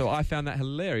headphones on. So I found that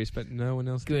hilarious, but no one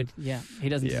else Good. Yeah. He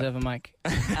doesn't Yeah. deserve a mic.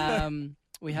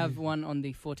 We have one on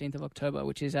the 14th of October,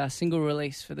 which is our single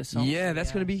release for the song. Yeah,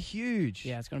 that's going to be huge.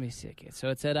 Yeah, it's going to be sick. So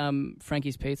it's at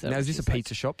Frankie's Pizza. Now, is which this a like-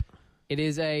 pizza shop? It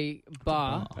is a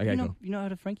bar. Okay, cool. You know how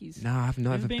to Frankie's? No, I've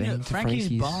never been to Frankie's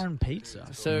Frankie's. Bar and Pizza.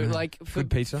 So like Good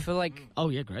pizza? for like Oh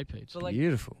yeah, great pizza. for like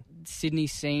Beautiful. Sydney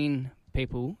scene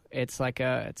people, it's like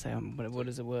what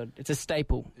is the word? It's a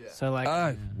staple. So like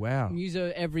Oh, wow.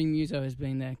 every muso has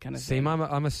been there kind of See, thing.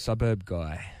 I'm a suburb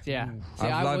guy. Yeah. See,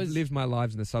 I've lived my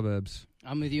lives in the suburbs.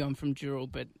 I'm with you. I'm from Dural,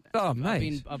 but Oh,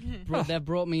 mate. they've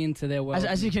brought me into their world.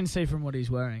 As you can see from what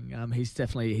he's wearing, he's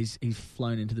definitely he's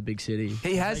flown into the big city.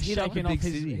 He has Like, hit up shaken the big off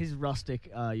city. his rustic,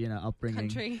 upbringing.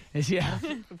 Country. Yeah.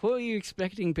 What are you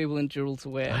expecting people in Dural to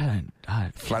wear? I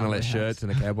don't Flannelette shirts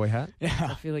and a cowboy hat.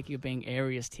 I feel like you're being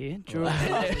areist here. Dural,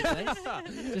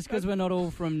 just because we're not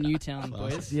all from Newtown,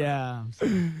 boys. Yeah.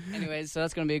 Anyways, so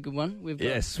that's going to be a good one. We've got,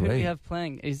 Yes, who do we sweet. have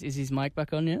playing? Is his mic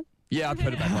back on yet? Yeah, I put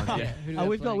it back on. Yeah. Who do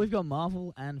we have playing? We've got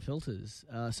Marvel and Filters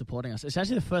supporting us. It's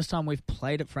actually the first time we've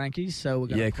played at Frankie's, so we're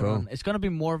going to cool. It's going to be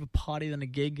more of a party than a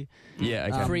gig. Yeah,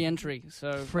 okay. free entry.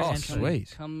 So Free entry.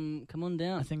 Sweet. Come on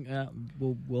down. I think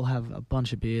we'll have a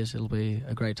bunch of beers. It'll be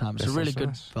a great time. It's That a really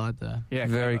sounds good vibe there. Yeah,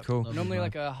 Very great. cool. Normally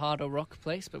like a harder rock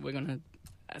place, but we're going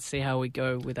to see how we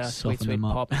go with our Soften sweet them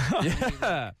up. pop.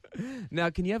 Yeah. Now,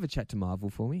 can you have a chat to Marvel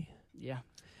for me? Yeah.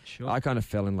 Sure. I kind of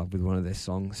fell in love with one of their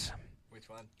songs. Which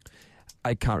one?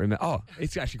 I can't remember. Oh,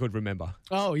 it's actually called Remember.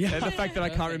 Oh yeah. And the fact that I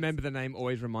can't Perfect. remember the name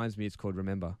always reminds me it's called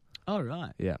Remember. Oh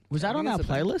right. Yeah. Was that I on think our it's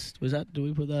a bit- playlist? Was that? Do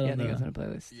we put that Yeah, I on think the? it's on a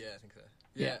playlist. Yeah, I think so.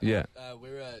 Yeah. Yeah. We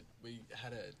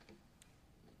had a.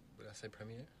 What did I say?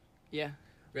 Premiere. Yeah.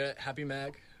 We had a Happy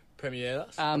Mag premiered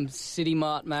us. City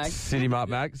Mart Mag. City Mart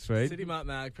Mag, sweet. City Mart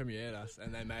Mag premiered us,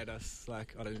 and they made us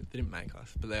like they didn't make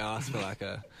us, but they asked for like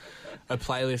a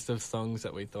playlist of songs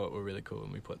that we thought were really cool,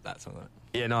 and we put that song on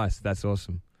it. Yeah, nice. That's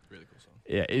awesome. Really cool song.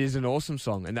 Yeah, it is an awesome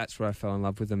song, and that's where I fell in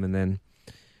love with them. And then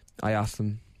I asked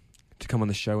them to come on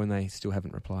the show, and they still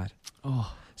haven't replied.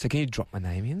 Oh So can you drop my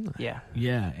name in? Yeah.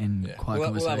 yeah, in Yeah. quiet We'll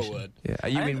conversation. have a word. Yeah. Are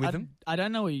you in with I them? I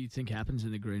don't know what you think happens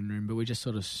in the green room, but we just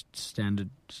sort of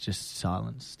just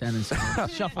silence, stand in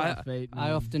silence, shuffle our feet. I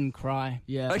and- often cry.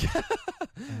 yeah. Okay.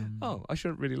 um, Oh, I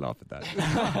shouldn't really laugh at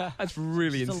that. That's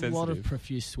really just insensitive. a lot of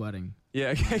profuse sweating. Yeah,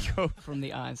 okay, cool. From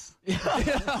the eyes.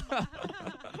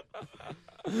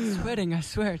 Sweating, I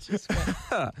swear. It's just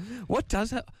sweat. What does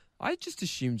that? I just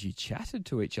assumed you chatted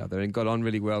to each other and got on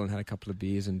really well and had a couple of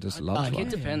beers and just loved Like, life. it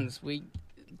depends.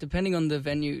 Depending on the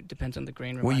venue, depends on the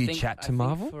green room. Will I you think- chat I to think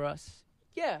Marvel? For us,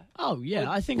 yeah. Oh yeah,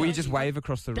 I think Will you I- just wave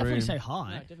across the definitely room? say No,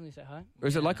 hi. definitely say hi. Or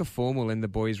is it like a formal and the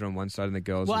boys are on one side and the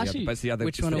girls Well, on the actually, other? But it's the other.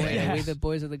 Which it's one the are we? Are we bands. the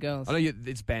boys or the girls? I know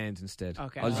it's bands instead.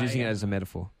 Okay. I was Right, using yeah. it as a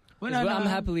metaphor. Well, I'm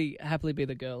happily be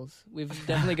the girls. We've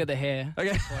definitely got the hair.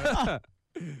 Okay.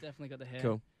 Definitely got the hair.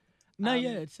 Cool. No,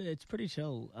 yeah, it's pretty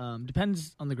chill.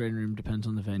 Depends on the green room, depends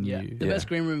on the venue. Yeah. The Yeah. best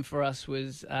green room for us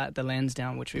was at the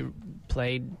Lansdowne, which we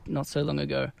played not so long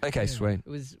ago. Okay, sweet.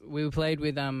 We played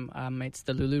with our mates,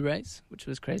 the Lulu Rays, which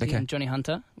was crazy, Okay. and Johnny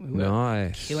Hunter, who are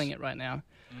Nice. killing it right now.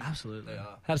 Absolutely. They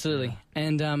are. Absolutely,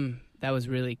 and that was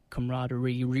really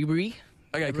camaraderie. Okay,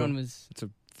 Everyone cool. was It's a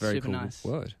very super cool nice.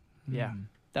 word. Yeah. Mm.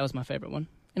 That was my favorite one.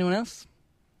 Anyone else?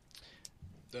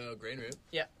 The green room.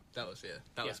 Yeah. That was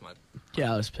was my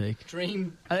Yeah, I was peak.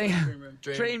 Dream. I think Green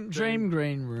room. dream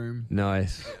green room.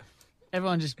 Nice.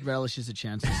 Everyone just relishes a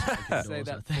chance to smoke indoors, Say I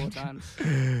that think. 4 times.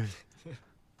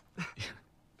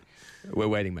 We're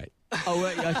waiting, mate. Oh,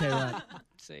 wait, okay, right.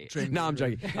 See. Dream No, I'm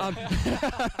room.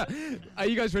 joking. Are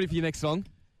you guys ready for your next song?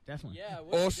 Definitely. Yeah.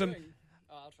 What are we Awesome. doing?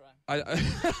 Oh, I'll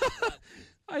try.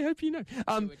 I hope you know.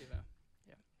 What do we do now?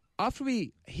 After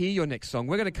we hear your next song,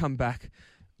 we're going to come back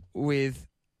with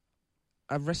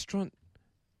a restaurant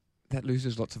that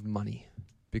loses lots of money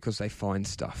because they find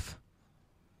stuff.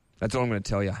 That's all I'm going to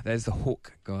tell you. There's the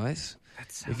hook, guys.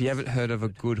 If you haven't heard of a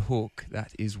good hook,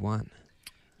 that is one.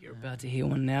 You're about to hear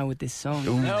one now with this song.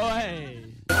 Ooh. No way.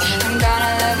 I'm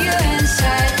gonna love you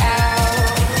inside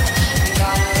out. I'm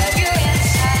gonna love you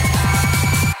inside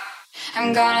out.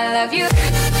 I'm gonna love you.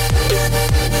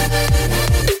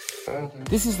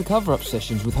 This is the Cover Up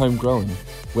Sessions with Homegrown,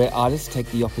 where artists take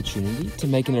the opportunity to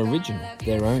make an original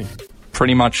their own.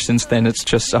 Pretty much since then, it's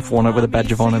just I've worn it with a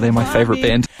badge of honour. They're my favourite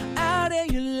band. Out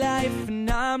of your life, and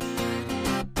I'm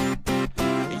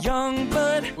young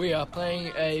blood. We are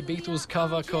playing a Beatles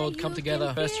cover called Come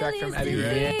Together, first track from Abbey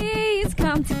Road. Please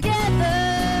come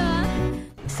together.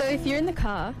 So if you're in the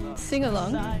car, sing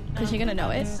along, because you're going to know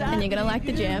it, and you're going to like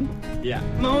the jam. Yeah.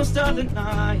 Most of the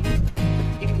night,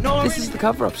 ignoring. This is the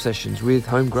Cover Up Sessions with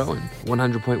Homegrown,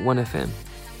 100.1 FM.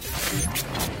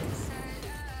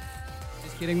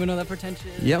 Just kidding, we're not that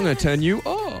pretentious. Yeah, I'm going to turn you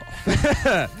off.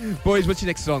 Boys, what's your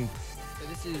next song? So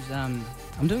this This is I'm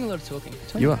doing a lot of talking.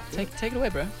 You are. Take it away,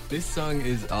 bro. This song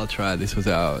is I'll Try. This was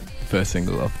our first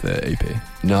single off the EP.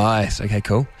 Nice. Okay,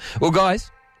 cool. Well, guys,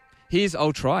 here's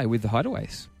I'll Try with the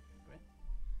Hideaways.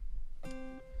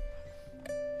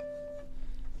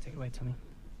 Take it away, Tommy.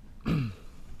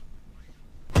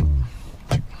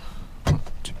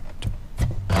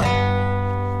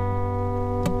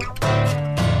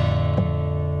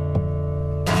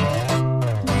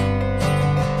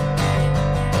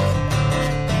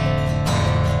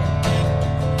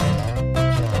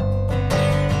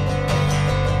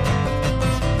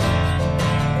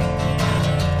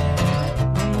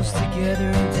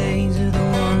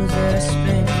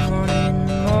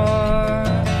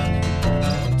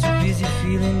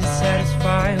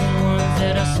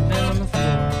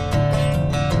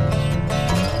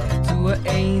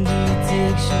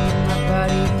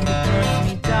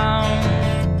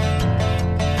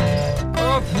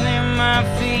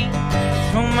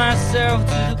 Myself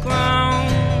to the ground.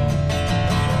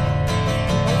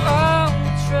 Oh, I'll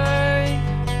try.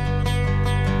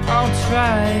 Oh, I'll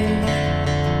try.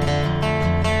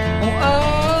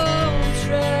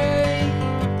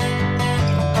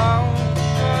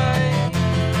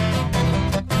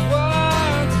 Why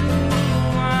do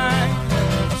I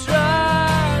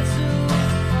try to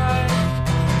fight?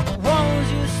 Won't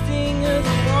you sting of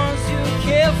the ones you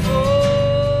care for?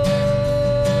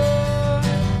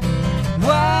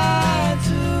 Why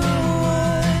do I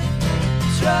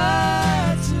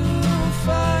try to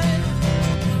fight?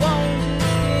 Won't you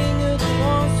sting of the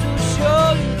ones who show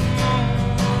you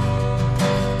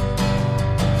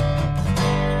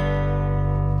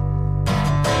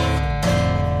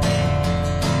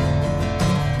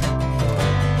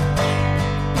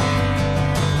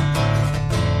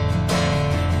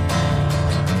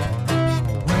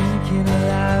waking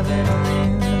alive and I'm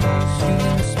in the most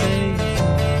human space.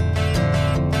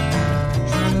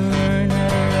 Trying to learn how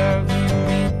to love and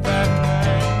read by my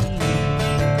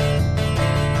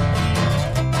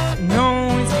no,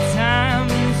 it's the time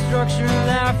and the structure of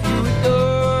life you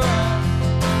adore.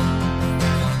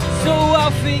 So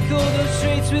I'll fake all those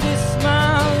traits with a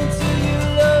smile until you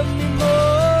love me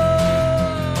more.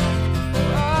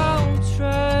 I'll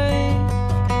try.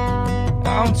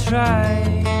 I'll try.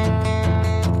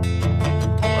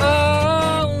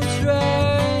 I'll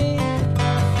try.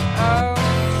 I'll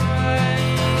try.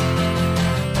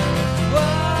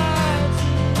 Why do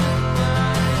I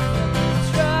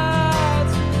try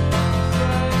to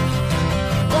fight?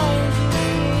 Won't you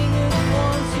sing of the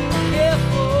ones you care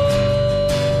for?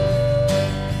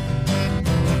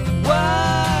 Why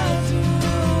do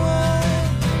I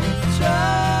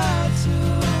try to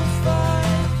fight?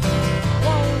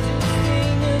 Won't you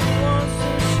sing of the ones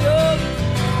who show you?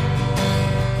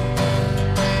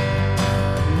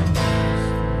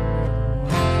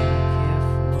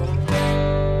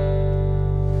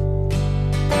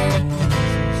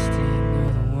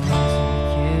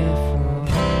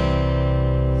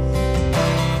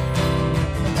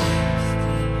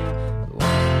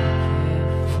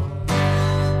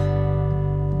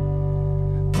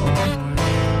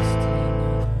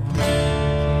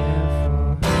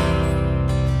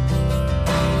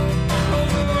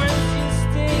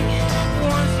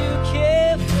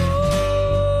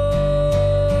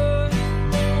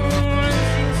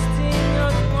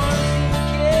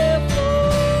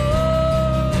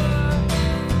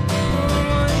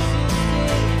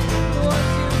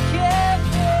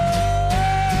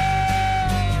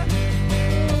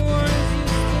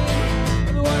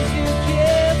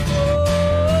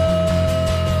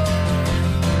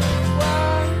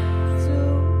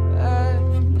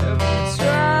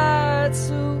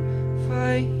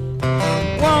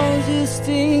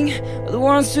 The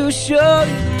ones who show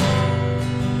you.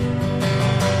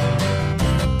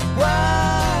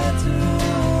 Why do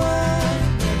I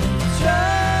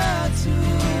try to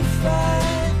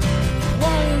fight?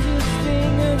 Won't you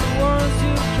sting of the ones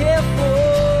you care for?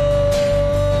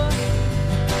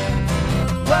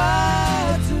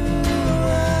 Why do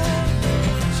I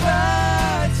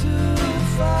try to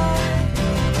fight?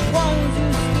 Won't you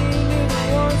sting of the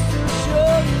ones who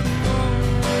show you?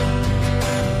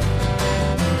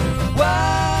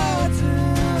 Why do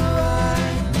I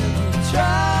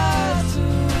try to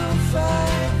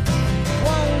fight?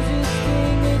 Won't you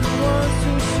sting of the ones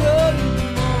who show you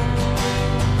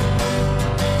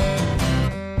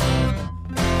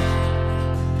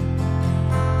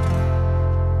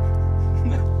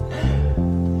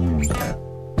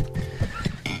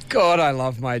God, I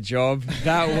love my job.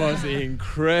 That was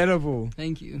incredible.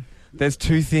 Thank you. There's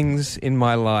two things in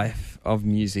my life of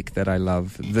music that I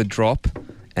love: the drop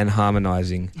and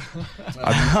harmonising.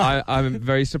 I'm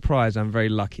very surprised. I'm very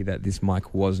lucky that this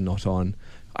mic was not on.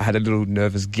 I had a little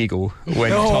nervous giggle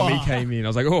when Tommy came in. I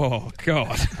was like, oh,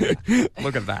 God,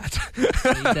 look at that.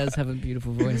 He does have a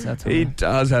beautiful voice, that's all. He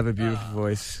does have a beautiful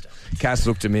voice. Cass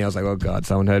looked at me. I was like, oh, God,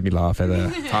 someone heard me laugh at the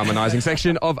harmonising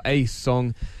section of a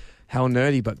song. How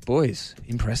nerdy, but boys,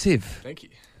 impressive. Thank you.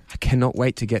 I cannot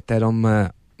wait to get that on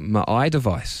my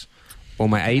iDevice or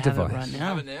my A device. Right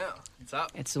now. Have it now. It's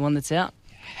up. It's the one that's out.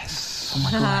 Yes. Oh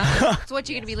my God. So what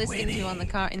you're going to be listening to in the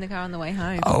car on the way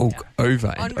home? Oh, over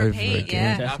On and over repeat,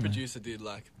 again. yeah. Our producer did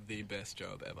like the best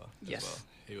job ever. Yes. As well.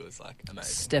 He was like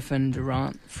amazing. Stefan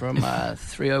Durant from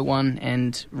 301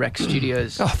 and Rex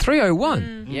Studios. Oh,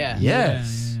 301? Yeah.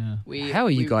 Yes. How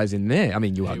are you guys in there? I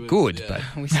mean, you are good, but...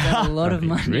 We spent a lot of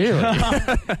money. Really?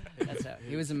 That's how.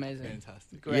 He was amazing.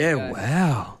 Fantastic. Great Yeah, guy.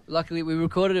 wow. Luckily, we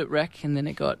recorded at Rec, and then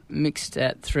it got mixed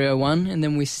at 301, and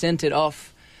then we sent it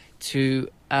off to,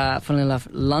 funnily enough,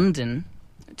 London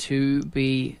to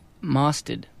be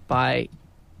mastered by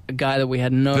a guy that we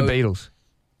had no... The Beatles.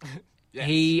 Yes.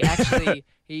 He actually...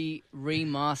 He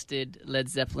remastered Led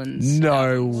Zeppelin's No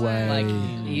albums. way.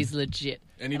 Like, he's legit.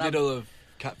 And he did all of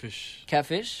Catfish.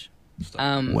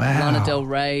 Wow. Lana Del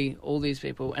Rey, all these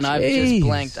people. And I've just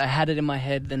blanked. I had it in my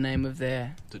head, the name of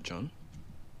their... Is it John?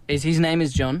 His name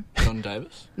is John. John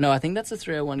Davis? No, I think that's a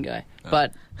 301 guy.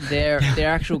 But their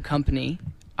actual company,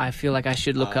 I feel like I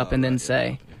should look up and then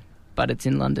say, but it's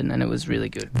in London, and it was really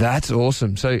good. That's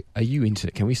awesome. So, are you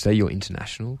can we say you're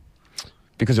international?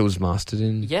 Because it was mastered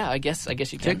in... Yeah, I guess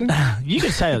you can. You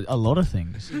could say a lot of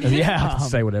things. I can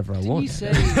say whatever I want. You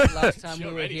say last time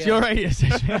we were here... It's your radio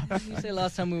station. Didn't you say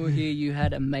last time we were here you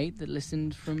had a mate that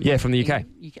listened from... Yeah, from the UK.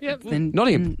 Yep. Then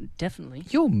Nottingham. Definitely.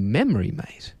 Your memory,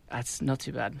 mate. That's not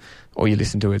too bad. Or you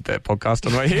listened to the podcast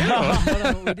on the way here?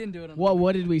 No, we didn't do it on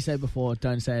What did we say before?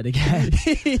 Don't say it again.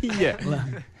 Yeah.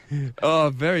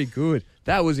 Oh, very good.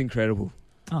 That was incredible.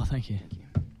 Oh, thank you.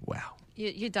 Wow.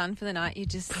 You're done for the night. You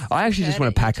just... I actually just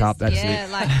want to pack up. That's yeah,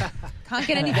 it. like, can't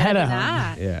get any better than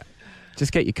that. Yeah.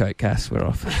 Just get your coat, Cass. We're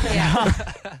off. Yeah.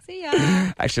 See ya.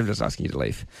 Actually, I'm just asking you to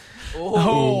leave.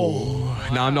 Oh.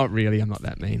 No, I'm not really. I'm not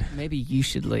that mean. Maybe you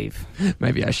should leave.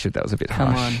 Maybe I should. That was a bit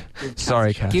Come harsh. on.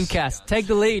 Sorry, Cass. Give Cass. Take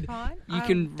the lead. You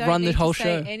can run the whole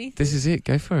show. This is it.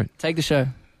 Go for it. Take the show.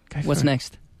 What's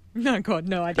next? No, God,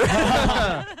 no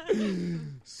idea.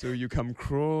 So you come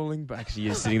crawling back. Actually,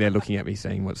 you're sitting there looking at me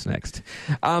saying, what's next?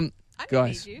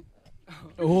 Guys. You.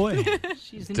 Oi.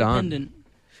 She's Done.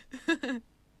 independent.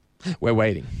 We're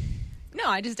waiting. No,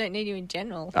 I just don't need you in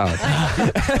general.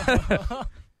 Oh,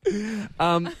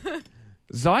 okay.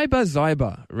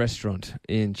 Zyba restaurant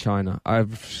in China. I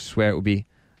swear it will be...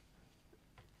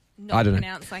 Not I don't know.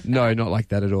 pronounced like No, that. not like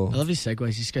that at all. I love his segues.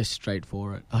 He just goes straight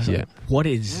for it. I was Yeah. like, what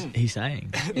is he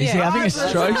saying? Is Yeah. he having a Oh,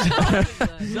 stroke?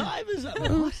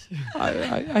 What?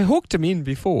 I hooked him in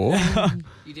before.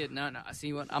 You did. No. I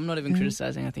see what. I'm not even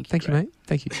criticizing. I think. Thank you, great. mate.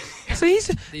 Thank you. So he's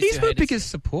These two my haters. biggest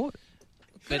support.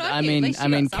 But Good on I you. At mean, least you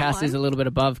got Cass someone. is a little bit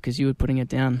above because you were putting it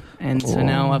down, and so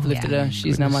now I've lifted her.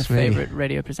 She's now my goodness me. favorite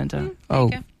radio presenter. Oh,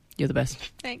 go. You're the best.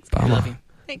 Thanks. I bummer. love you.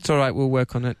 It's all right. We'll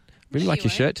work on it. Really No, like you your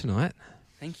won't. shirt tonight.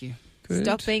 Thank you. Good.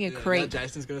 Stop being a Now creep.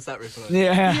 Jason's going to start ripping on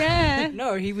Yeah. Yeah.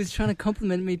 No, he was trying to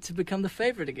compliment me to become the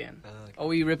favorite again. Oh,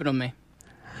 were you ripping on me?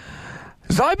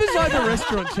 Zyba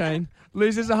restaurant chain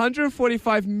loses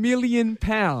 £145 million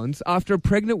after a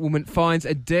pregnant woman finds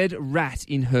a dead rat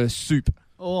in her soup.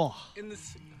 Oh, in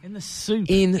the soup.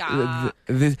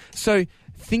 So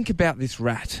think about this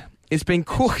rat. It's been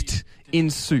cooked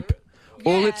in soup.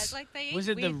 All Yeah, it's like they eat Was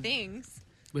it weird the- things.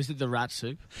 Was it the rat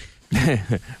soup?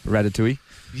 ratatouille.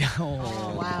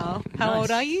 Oh, wow. How old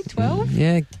are you? 12?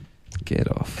 Yeah, get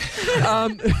off.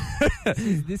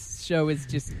 This show is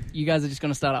just, you guys are just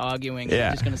going to start arguing. Yeah.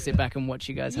 We're just going to sit back and watch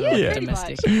you guys have Yeah, like pretty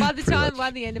domestic. much. By the Pretty time, much.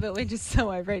 by the end of it, we're just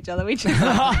so over each other. We just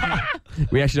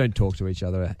We actually don't talk to each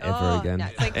other ever again. No,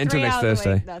 it's like Until 3 next hours a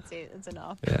Thursday. week. That's it. It's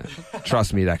enough. Yeah.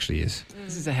 Trust me, it actually is.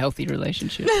 This is a healthy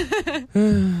relationship.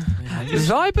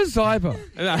 Zyba.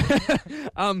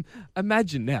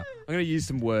 Imagine now. I'm going to use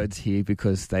some words here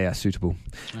because they are suitable.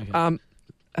 Okay.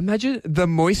 Imagine the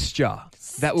moisture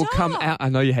that will come Stop. out. I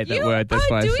know you hate that You word. That's are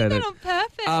why I doing said that it. on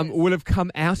purpose. Would have come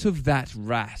out of that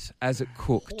rat as it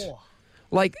cooked.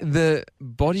 Like the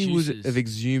body would Juices. have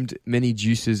exhumed many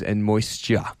juices and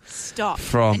moisture Stop.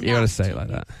 from. You got to Enough. say it like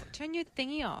that. Turn your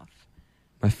thingy off.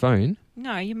 My phone.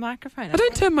 No, your microphone. I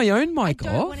don't turn my own I mic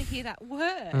don't off. want to hear that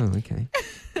word. Oh, okay.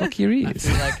 Fuck your ears.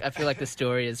 I feel like the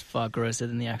story is far grosser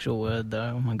than the actual word,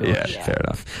 though. Oh my god. Yeah, fair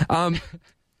enough.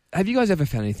 Have you guys ever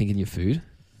found anything in your food?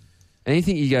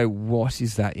 Anything you go, what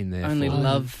is that in there? Only for?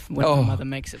 love when my mother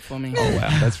makes it for me. Oh wow,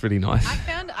 that's really nice.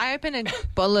 I opened a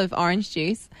bottle of orange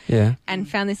juice. Yeah. And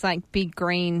found this like big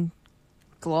green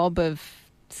glob of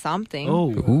something.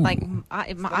 Oh. Ooh. Like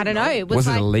I don't know. It was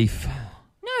it like a leaf?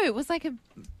 No, it was like a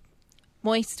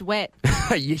moist, wet.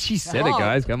 Yeah, she said it,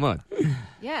 guys. Come on.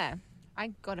 Yeah, I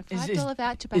got a Is- $5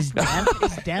 voucher back. Is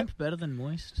damp better than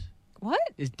moist? What?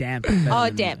 Is damp better Oh,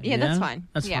 than damp. Yeah, that's fine.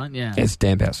 That's Yeah. fine, yeah. It's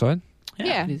damp outside.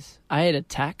 Yeah. It is. I ate a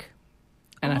tack,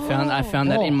 and I found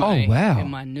that in Oh, my wow. in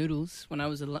my noodles when I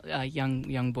was a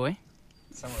young boy.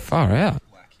 Far out.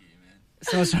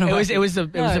 So I was trying to It was a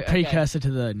okay. precursor to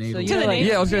the needle. you're like-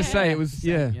 Yeah, I was going to say it was.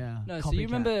 Yeah. No, so you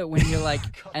remember when you're like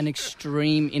an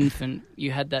extreme infant,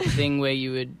 you had that thing where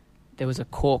there was a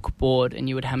cork board and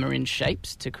you would hammer in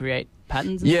shapes to create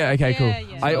patterns. Yeah. Okay. Cool.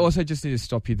 Yeah. I also just need to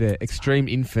stop you there. Extreme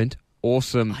infant.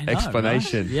 Awesome I know,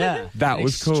 explanation. right? Yeah. That An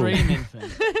was cool. Extreme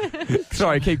infant.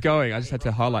 Sorry, keep going. I just had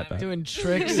to highlight that. Doing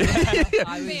tricks.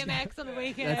 BMX on the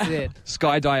weekend. That's it.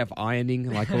 Skydive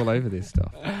ironing like all over this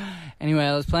stuff. Anyway,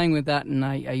 I was playing with that, and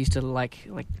I used to like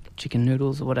chicken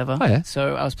noodles or whatever. Oh, yeah?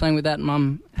 So I was playing with that, and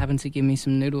Mum happened to give me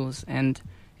some noodles, and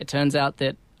it turns out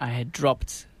that I had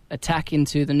dropped a tack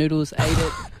into the noodles, ate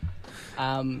it.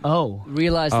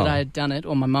 Realised that I had done it,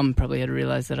 or my mum probably had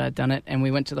realised that I had done it, and we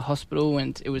went to the hospital,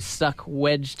 and it was stuck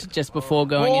wedged just before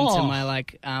going into my lung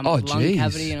jeez.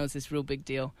 cavity, and it was this real big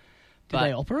deal. Did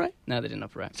they operate? No, they didn't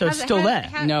operate. So it's still there?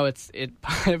 No, it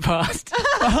passed.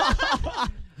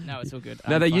 No, it's all good.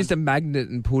 No, I'm they fine. used a magnet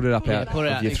and pulled it up out Pulled it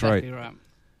of out, your exactly throat. right.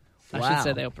 I Wow. should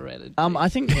say they operated. I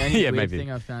think the only Yeah, weird maybe.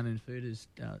 thing I've found in food is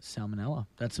salmonella.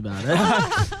 That's about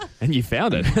it. And you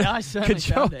found it. Yeah, I certainly Good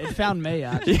found job. it. It found me,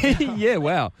 actually. Yeah,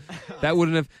 wow. That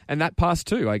wouldn't have... And that passed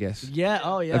too, I guess. Yeah,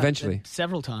 oh yeah. Eventually.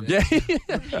 Several times. Yeah.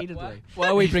 Repeatedly. Why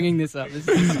are we bringing this up? This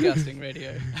is disgusting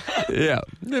radio. Yeah.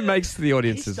 It makes the He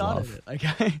audiences started laugh. it,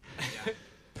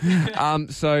 okay?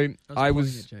 So I pointing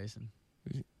was... at Jason.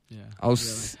 Yeah. I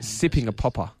was sipping a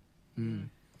popper.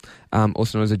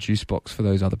 Also known as a juice box for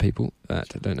those other people that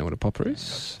don't know what a popper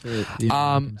is. That's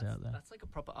like a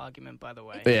proper argument, by the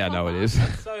way. Yeah, no, it is.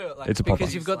 It's a popper.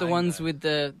 Because you've got the ones with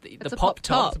the pop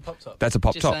top. That's a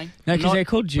pop Just top. saying. No, because Not they're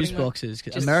called juice putting that- boxes.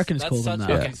 'Cause just- Americans call them That's that. such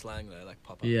Yeah. fucking slang though, like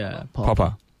popper. Yeah,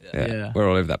 Popper. Yeah. Yeah. We're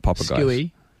all over that popper, guys.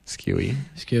 Skewy.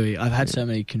 Skewy. I've had so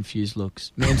many confused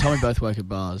looks. Me and Tommy both work at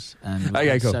bars, and we've Okay,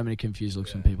 had cool. so many confused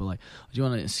looks from people like, "Do you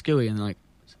want a skewy?" And they're like,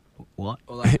 "What?"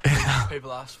 Or like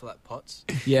people ask for like pots.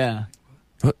 Yeah.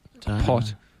 What? So,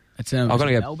 Pot. It's I'm a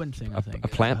gonna get Melbourne thing, I think. a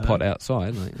plant pot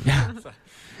outside. Like.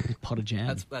 Pot of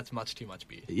jam. That's much too much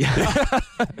beer. Yeah.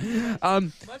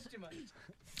 Much too much.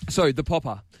 So the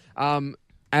popper.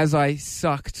 As I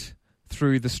sucked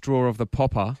through the straw of the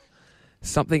popper,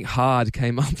 something hard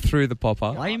came up through the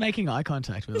popper. Why are you making eye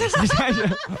contact with us?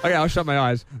 Okay, I'll shut my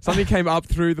eyes. Something came up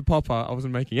through the popper. I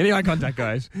wasn't making any eye contact,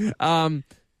 guys. And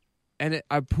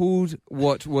I pulled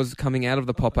what was coming out of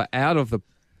the popper out of the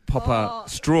popper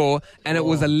straw, and it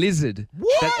was a lizard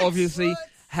that obviously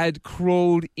had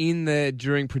crawled in there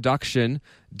during production,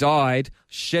 died,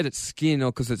 shed its skin,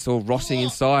 or because it's all rotting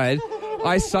inside.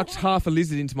 I sucked half a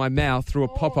lizard into my mouth through a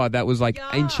popper that was like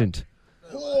ancient.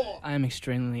 I am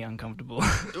extremely uncomfortable.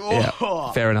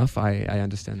 Yeah, fair enough. I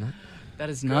understand that. That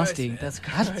is nasty. That's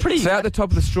pretty. So out the top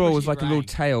of the straw was like a little rank.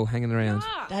 tail hanging around.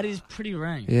 That is pretty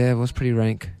rank. Yeah, it was pretty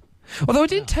rank. Although it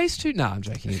didn't taste too... No, I'm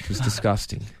joking. It was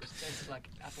disgusting. tasted like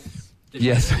apples.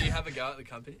 Yes. Did you have a go at the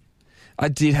company? I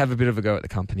did have a bit of a go at the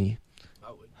company.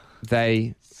 I would.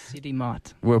 They City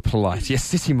Mart. were polite. Yes,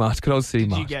 City Mart. Good old City Did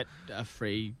Mart. you get a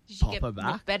free Did you popper get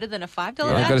back? better than a $5 Yeah,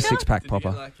 I got a voucher? 6-pack Did you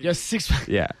popper. get, like, Your 6-pack.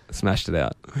 Yeah, smashed it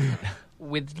out.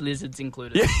 With lizards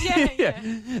included. Yeah.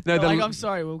 No, Like, I'm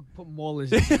sorry, we'll put more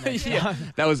lizards in next time.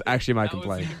 that was actually my That was the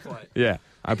complaint. complaint. Yeah,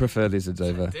 I prefer lizards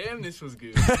over. Damn, this was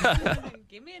good.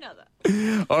 Give me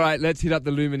another. All right, let's hit up the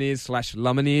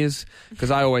Lumineers/Lumineers, because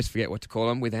I always forget what to call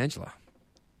them with Angela.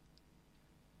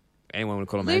 Anyone want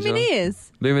to call them Angela?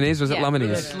 Lumineers. Lumineers? Was it Yeah. Lumineers?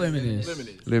 Yes,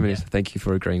 Lumineers. Lumineers. Thank you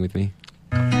for agreeing with me.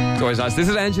 It's always nice. This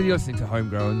is Angela. You're listening to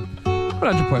Homegrown,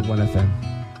 100.1 FM.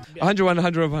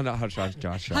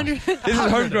 100. This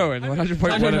is Homegrown,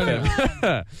 100.1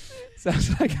 FM.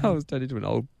 Sounds like I was turned into an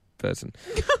old person.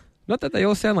 Not that they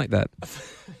all sound like that.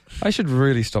 I should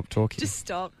really stop talking. Just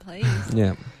stop, please.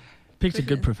 Yeah. Picked a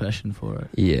good profession for it.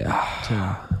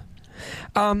 Yeah.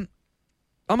 I'm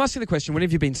asking the question, when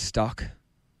have you been stuck?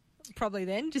 Probably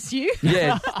then, just you.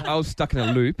 Yeah, I was stuck in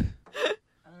a loop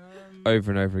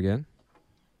over and over again.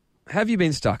 Have you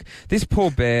been stuck? This poor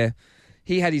bear,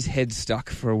 he had his head stuck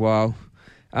for a while.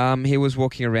 He was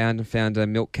walking around and found a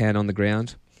milk can on the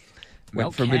ground. Went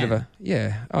Milk for a bit of can? a...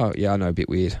 Yeah. Oh, yeah, I know, a bit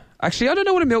weird. Actually, I don't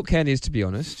know what a milk can is, to be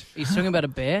honest. He's talking about a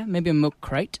bear, maybe a milk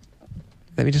crate.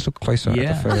 Let me just look closer at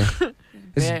the photo.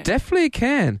 It's definitely a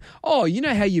can. Oh, you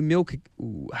know how you milk...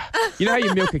 You know how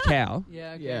you milk a cow?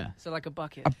 Yeah, okay. Yeah. So like a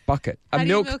bucket. A bucket. How A do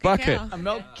you milk milk a bucket. cow? A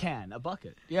milk can, a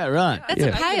bucket. Yeah, right. That's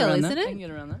a pail, isn't I can it? get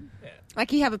around that.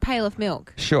 Like you have a pail of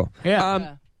milk. Sure.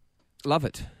 Yeah. Love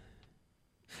it.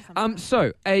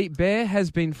 So, a bear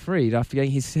has been freed after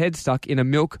getting his head stuck in a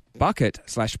milk bucket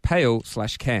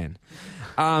 /pail/can.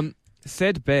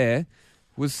 Said bear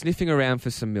was sniffing around for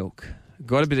some milk.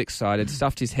 Got a bit excited,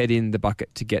 stuffed his head in the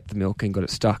bucket to get the milk and got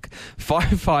it stuck.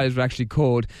 Firefighters were actually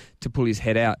called to pull his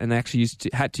head out, and they actually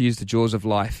had to use the jaws of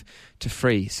life to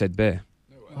free said bear.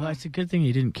 Well, it's a good thing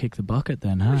you didn't kick the bucket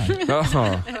then, hey?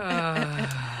 Oh.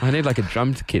 I need like a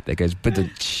drum kit that goes...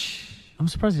 I'm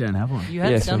surprised you don't have one. You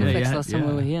had sound effects last time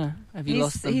we were here. Have you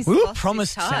lost them? We were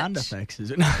promised sound effects, is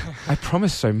it not? I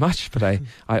promise so much, but I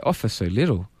offer so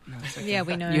little. No, it's okay. Yeah,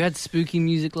 we know. You had spooky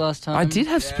music last time. I did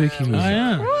have spooky music. Oh,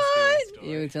 yeah. What?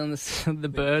 You were telling us the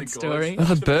bird story. Oh,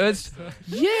 the birds?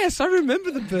 Yes, I remember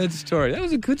the bird story. That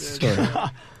was a good story.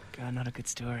 God, not a good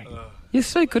story. You're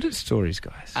so good at stories,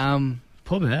 guys.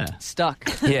 Poor bear. Stuck.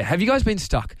 Yeah, have you guys been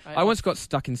stuck? I once got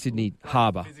stuck in Sydney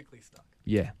Harbour. Physically stuck.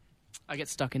 Yeah. I get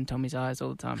stuck in Tommy's eyes all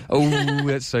the time. Oh,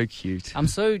 that's so cute. I'm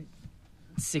so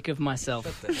sick of myself.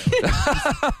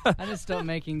 I just stop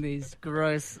making these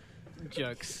gross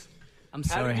jokes. I'm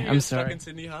sorry. How did you I'm get stuck sorry. in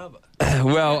Sydney Harbour?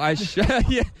 Well,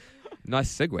 yeah.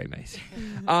 Nice segue, mate.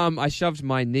 I shoved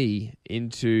my knee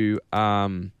into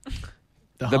the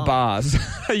bars.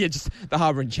 Yeah, just the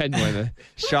harbour in Chenmore and the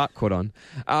shark caught on.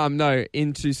 No,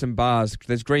 into some bars.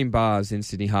 There's green bars in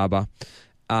Sydney Harbour.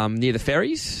 Near the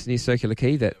ferries, near Circular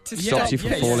Quay, that stops you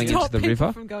from falling into the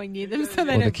river. From going near them so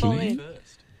they Or the don't fall quay. in.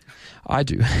 I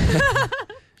do.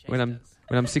 when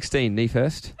I'm 16, knee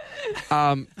first.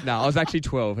 No, I was actually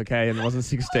 12, okay, and I wasn't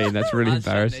 16. That's really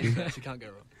embarrassing. You can't go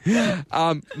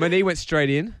wrong. My knee went straight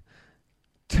in,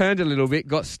 turned a little bit,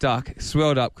 got stuck,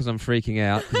 swelled up because I'm freaking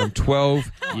out because I'm 12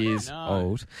 years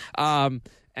old,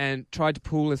 and tried to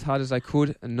pull as hard as I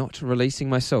could and not releasing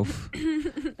myself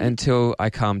until I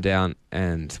calmed down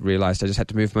and realised I just had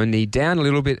to move my knee down a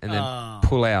little bit and then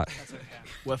pull out. That's okay.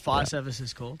 Were fire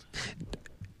services called?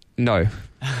 No.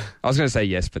 I was going to say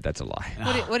yes, but that's a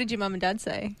lie. What did your mum and dad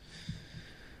say?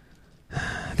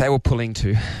 They were pulling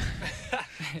too.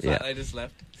 It's like they just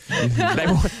left.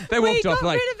 they walked off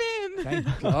like, rid of him. thank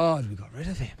God we got rid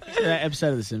of him. That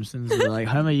episode of The Simpsons, they're like,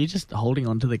 Homer, you just holding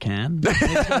onto the can? He's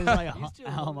got his, like,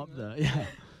 arm up there. Yeah.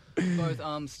 Both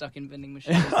arms stuck in vending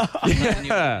machines.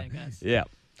 Yeah,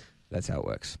 that's how it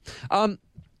works.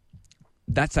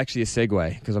 That's actually a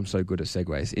segue, because I'm so good at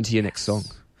segues, into your next song.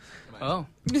 Oh.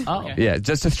 Oh. Yeah,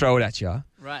 just to throw it at you.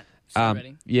 Right. So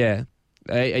ready? Yeah.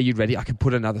 Are you ready? I can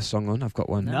put another song on. I've got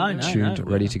one tuned,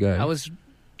 ready to go. I was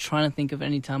trying to think of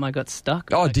any time I got stuck.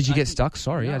 Oh, did you get stuck?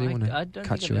 Sorry, I didn't want to I don't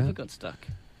cut think you I've out. ever got stuck.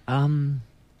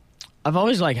 I've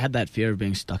always had that fear of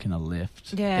being stuck in a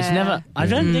lift. Yeah. It's never. I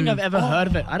don't think I've ever heard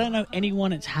of it. I don't know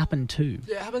anyone it's happened to.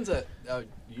 Yeah, it happens at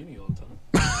uni all the time.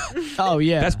 Oh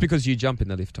yeah. That's because you jump in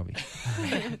the lift, Tommy.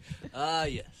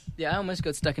 Yes. Yeah, I almost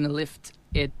got stuck in a lift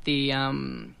at the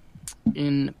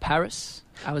in Paris.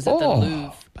 I was at the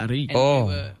Louvre. Paris.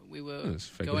 And we were That's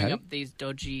very good, going hey? up these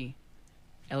dodgy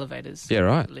elevators. Yeah,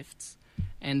 right. Lifts.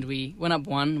 And we went up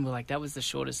one, and we're like, that was the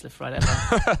shortest lift ride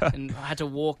ever. And I had to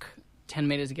walk 10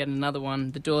 meters to get another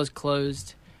one. The doors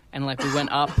closed, and we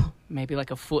went up maybe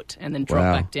a foot and then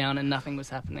dropped back down, and nothing was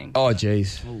happening. Oh,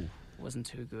 jeez. It wasn't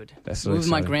too good. That's so with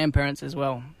my exciting. grandparents as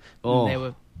well. Oh. They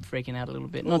were freaking out a little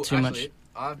bit. Not too much.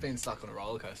 I've been stuck on a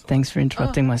roller coaster. Thanks for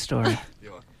interrupting my story.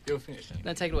 You're finished.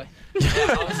 No, take it away.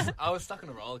 Yeah, I was stuck on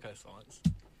a roller coaster once.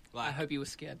 I hope you were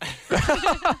scared.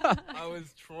 I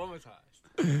was traumatized.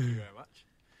 Thank you very much.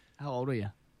 How old were you?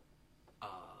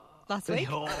 Last week?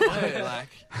 Yeah,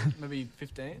 maybe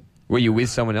 15. Were you with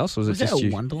someone else, or was it Was just it a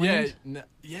you? Wonderland?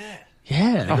 Yeah.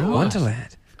 Yeah. Oh, it was.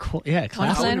 Wonderland. Yeah,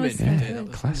 classic. Wonderland was Yeah.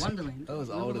 Classic. Wonderland. That was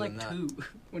We were older than that. 2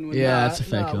 when we Yeah, were that's a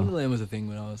fake one. Wonderland was a thing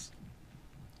when I was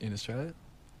in Australia.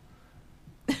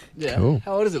 Yeah. Cool.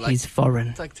 How old is it? He's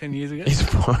foreign. It's 10 years ago. He's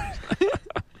fine.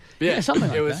 Yeah, something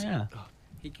like it was, that,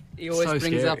 yeah. He always So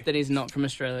brings scary. up that he's not from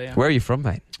Australia. Where are you from,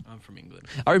 mate? I'm from England.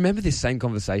 I remember this same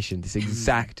conversation, this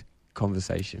exact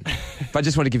conversation. But I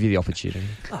just want to give you the opportunity.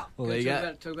 Well, there you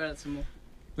go. Talk about it some more.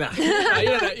 Nah,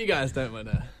 you guys don't want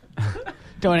to.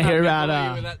 Don't want to hear about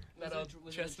that old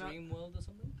Was chestnut? it Dream World or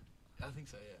something? I think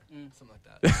so, yeah. Mm. Something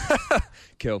like that.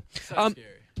 Cool. So scary.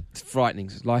 It's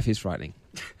frightening. Life is frightening.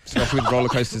 especially with roller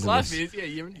coasters and Life this.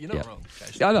 is, you're not wrong.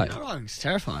 Yeah, I know. You're not wrong. It's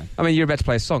terrifying. I mean, you're about to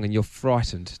play a song and you're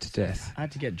frightened to death. I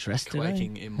had to get dressed today.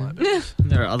 Quaking in my boots.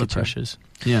 There are other pressures.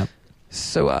 Yeah.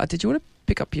 So, did you want to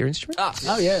pick up your instrument?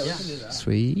 Oh, yeah, we can do that.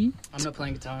 Sweet. I'm not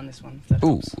playing guitar on this one. If that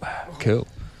Ooh, helps. cool.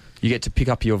 You get to pick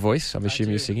up your voice. I'm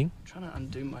assuming you're singing. I'm trying to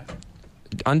undo my...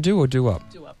 Undo or do up?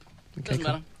 Do up. Okay, Doesn't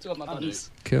matter. Do up my buttons.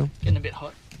 Cool. Getting a bit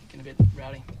hot. Getting a bit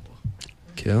rowdy.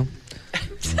 Cool.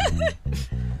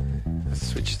 Let's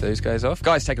switch those guys off.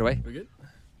 Guys, take it away. We're good?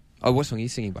 Oh, what song are you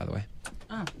singing, by the way?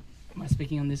 Am I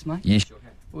speaking on this mic? Yeah.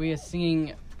 We are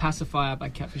singing Pacifier by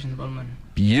Catfish and the Bottlemen.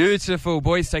 Beautiful.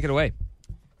 Boys, take it away.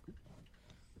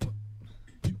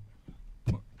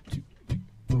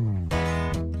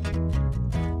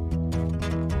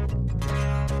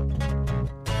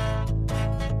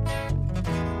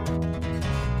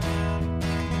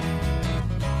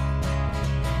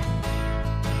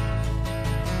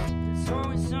 There's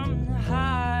always something to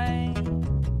hide.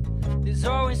 There's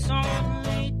always someone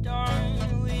laid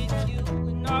down with you,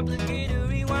 an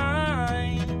obligatory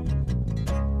wine.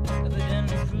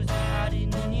 Evidently proves that I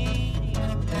didn't need you.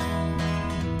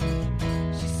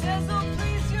 She says, oh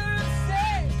please, you're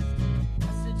obsessed. I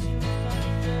said she was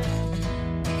undressed.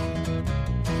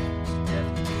 She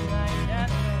definitely like that.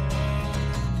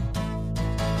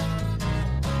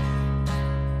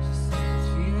 She said it's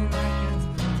feeling like it's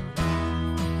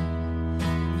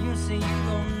you say you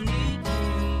don't need me.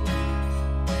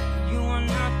 You are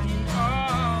nothing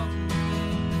of me.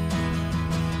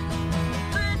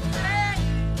 But babe,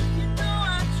 you know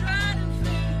I try to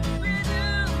fake with you.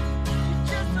 You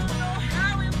just don't know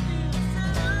how it feels to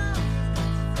lose.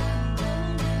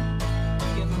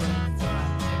 Give me one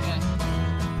time, okay?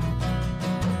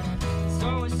 So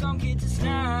it's some kid to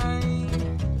snide.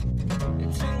 It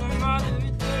took my mother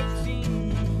at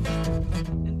 13.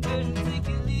 And doesn't take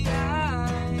it the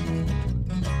eye.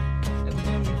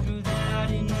 Evidently proved that I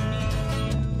didn't need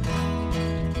you.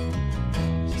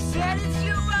 She said it's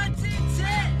you I did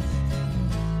test.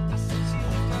 I said she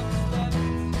was kind of left.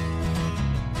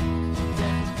 She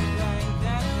definitely like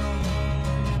that no more.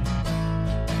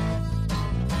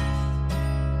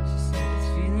 She said it's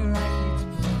feeling like it's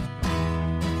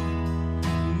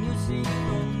and you say you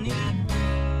don't need me.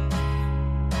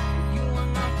 You are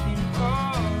nothing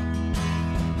of me.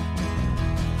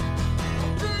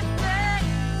 But babe,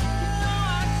 you know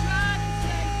I try to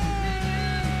take it with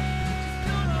you. Just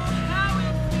don't know how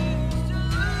it feels to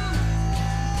lose.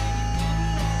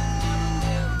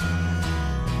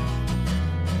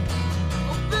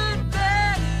 Oh, but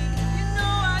babe, you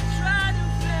know I try to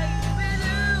play with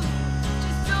you.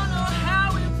 Just don't know how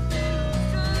it feels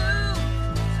to lose.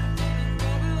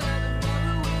 Something you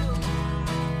never will.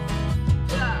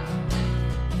 Yeah.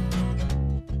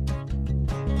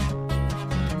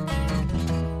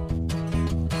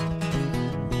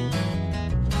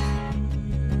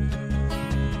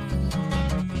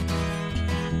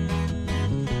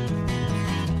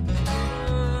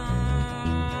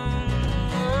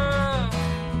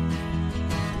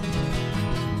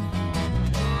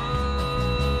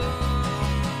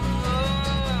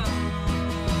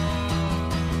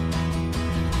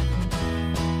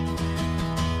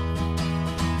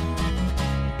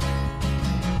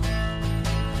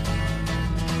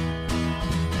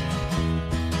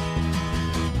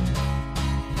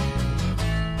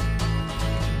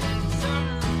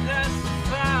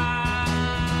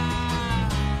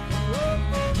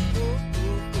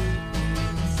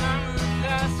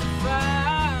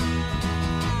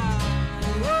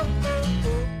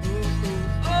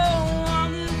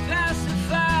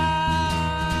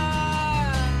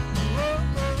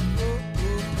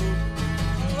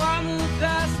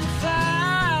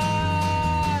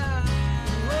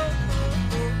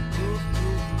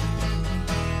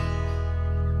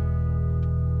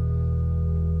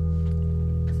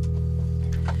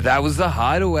 That was the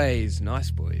Hideaways. Nice,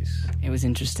 boys. It was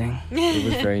interesting. It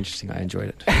was very interesting. I enjoyed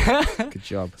it. Good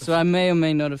job. So I may or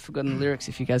may not have forgotten the lyrics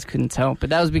if you guys couldn't tell.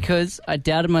 But that was because I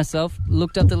doubted myself,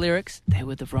 looked up the lyrics. They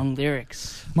were the wrong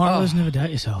lyrics. Motto is never doubt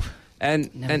yourself.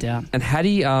 Never doubt. And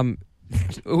Hattie, it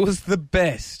was the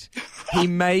best. He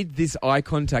made this eye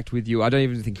contact with you. I don't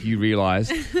even think you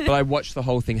realised, but I watched the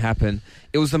whole thing happen.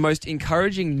 It was the most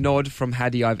encouraging nod from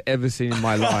Hattie I've ever seen in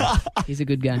my life. He's a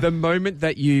good guy. The moment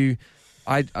that you...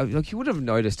 look, you would have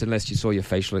noticed unless you saw your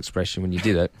facial expression when you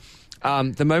did it.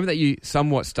 The moment that you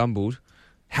somewhat stumbled,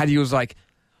 Hattie was like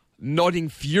nodding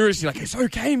furiously, like, it's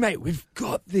okay, mate, we've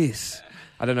got this.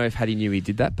 I don't know if Hattie knew he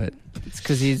did that, but it's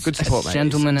because he's good support, a mate.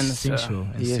 gentleman and a Instinctual.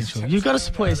 Yes. You've got to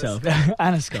support yourself.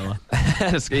 And a scholar.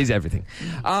 He's everything.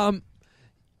 Are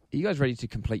you guys ready to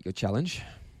complete your challenge?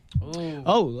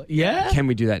 Oh, yeah? Can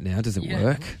we do that now? Does it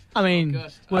work? I mean,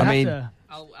 we'll I have mean- to...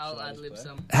 I'll ad-lib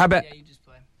some. How about Yeah, you just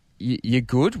play. you're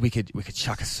good? We could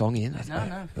chuck a song in.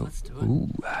 No, let's do it. Ooh,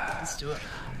 Let's do it.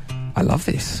 I love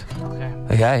this. Okay.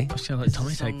 Okay. I was going to let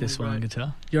Tommy take this one on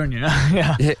guitar. You're on your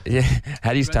yeah. Yeah.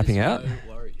 How do you tapping out?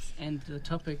 And the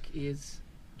topic is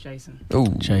Jason. Oh,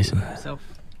 Jason. Himself.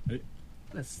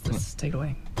 Let's take it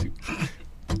away.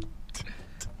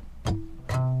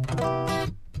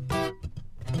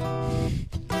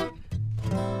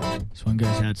 This one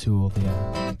goes out to all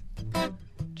the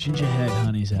gingerhead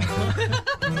honeys out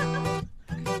there.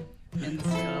 And the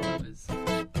Scarlovers.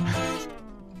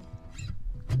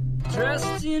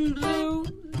 Dressed in blue,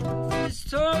 his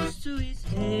toes to his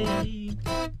head.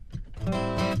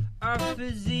 Our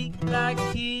physique like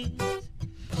his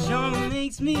sure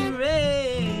makes me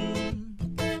red.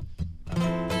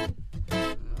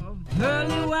 A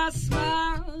pearly white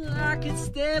smile, I could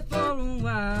stay for a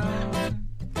while.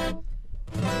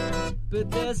 But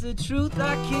there's a truth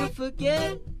I can't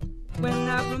forget when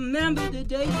I remember the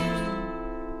day you.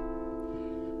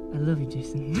 I love you,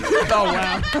 Jason. Oh,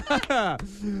 wow.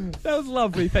 That was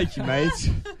lovely. Thank you, mate.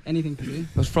 Anything for you?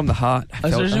 It was from the heart. I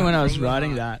was originally, when I was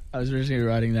writing that, I was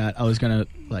going to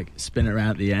like spin it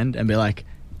around at the end and be like,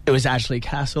 it was actually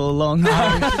Cass all along.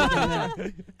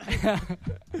 That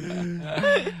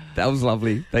was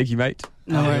lovely. Thank you, mate.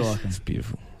 No worries. You're welcome. It's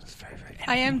beautiful. It's very, very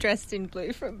I am dressed in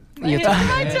blue from my Yeah.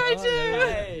 head to my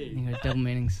toe. You got double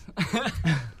meanings.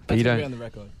 But you don't. on the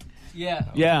record. Yeah.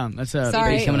 Yeah, that's a...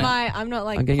 Sorry, coming I'm not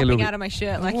like I'm getting a little popping bit- out of my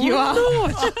shirt like you are.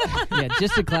 Yeah,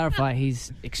 just to clarify,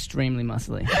 he's extremely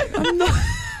muscly.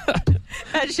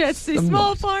 That shirt's too I'm small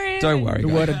not. for him. Don't worry. The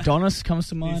guys. word Adonis comes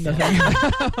to mind, I think.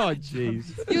 Oh,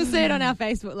 jeez. You'll see it on our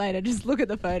Facebook later. Just look at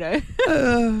the photo.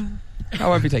 I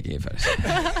won't be taking any photos.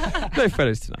 No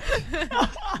photos tonight.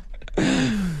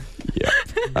 Yeah.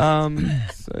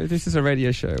 So this is a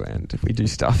radio show, and we do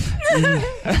stuff.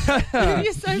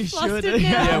 You're so You flustered should.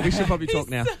 now. Yeah, we should probably talk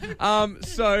now.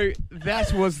 So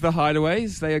that was the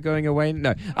Hideaways. They are going away.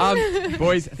 No,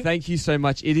 boys, thank you so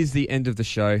much. It is the end of the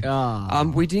show.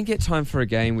 We didn't get time for a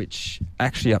game, which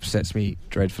actually upsets me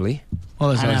dreadfully. Well,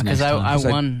 there's always next Because I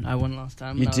time. won last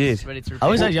time. You and did. I was ready to repeat.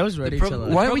 I was ready to... The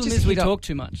like- Why don't we problem just is we heat up- talk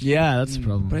too much. Yeah, that's the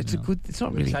problem. But it's a yeah. good. It's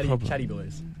not really a problem. Chatty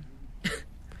boys.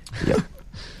 Yeah,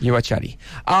 you are chatty.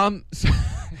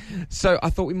 So I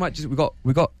thought we might just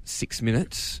we got 6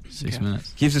 minutes. 6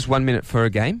 minutes. Gives us 1 minute for a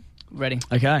game. Ready.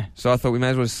 Okay. So I thought we may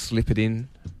as well slip it in,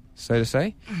 so to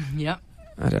say. Yeah.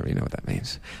 I don't really know what that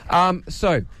means.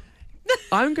 So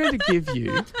I'm going to give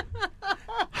you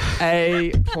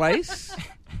a place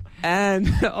and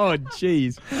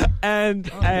and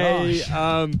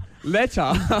a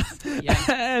letter,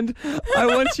 and I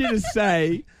want you to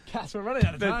say Cats, we're running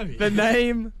out of time here. the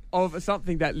name of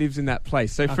something that lives in that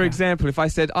place. So, for Okay. example, if I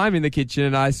said I'm in the kitchen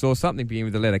and I saw something beginning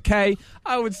with the letter K,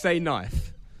 I would say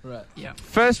knife. Right. Yeah.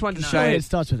 First one to Surely say it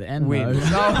starts with an N, wins.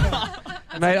 though.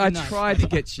 Oh, mate, I nice. tried to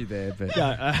get you there, but All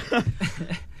right,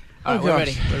 Oh, we're gosh.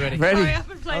 ready. We're ready. ready. Hurry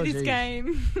up and play Oh, this geez.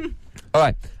 game. All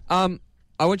right.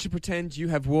 I want you to pretend you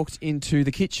have walked into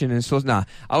the kitchen and saw. Nah,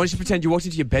 I want you to pretend you walked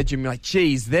into your bedroom and you're like,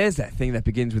 geez, there's that thing that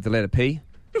begins with the letter P.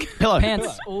 Pillow.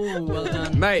 Pants. Oh, well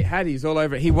done. Mate, Hattie's all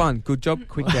over it. He won. Good job.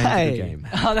 Quick game. Hey. Good game.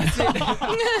 Oh, that's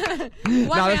it. One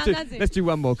No, round, that's it. let's do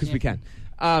one more because we can.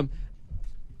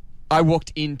 I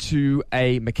walked into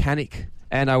a mechanic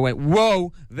and I went,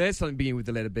 whoa, there's something beginning with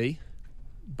the letter B.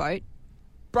 Boat.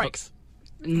 Brakes.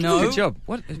 No. Good job.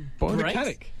 What?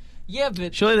 Mechanic. Yeah,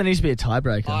 but Surely there needs to be a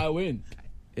tiebreaker. I win.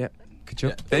 Yeah. Good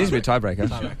job. There needs to be a tiebreaker.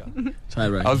 Tiebreaker.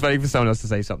 Tiebreaker. I was waiting for someone else to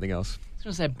say something else. I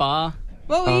was going to say bar.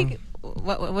 What were you?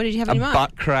 What did you have A in mind?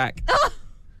 butt crack.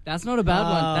 That's not a bad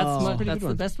one. Oh. That's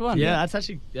the best one. Yeah, that's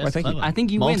actually... Well, That's thank you. clever. I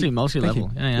think you win. Multi-level.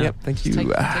 Thank you. Yeah. Yep, thank you.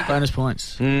 Take Bonus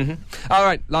points. Mm-hmm. All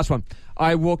right, last one.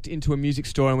 I walked into a music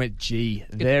store and went, gee,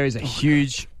 there is a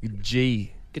huge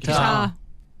G. Guitar.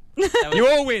 You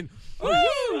all win. Woo!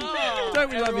 Don't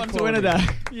we love Everyone's it? a winner there.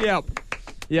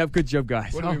 Yep, good job,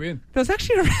 guys. What did we win? There was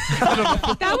actually a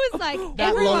That was like That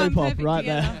everyone lollipop perfect right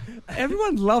together.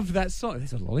 Everyone loved that song.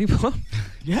 There's a lollipop.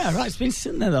 Yeah, right. It's been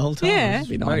sitting there the whole time. Yeah. It's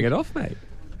Been been eyeing it off, mate.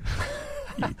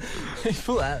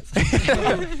 Full ass.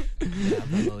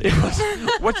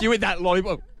 What do you with that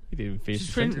lollipop? You didn't even finish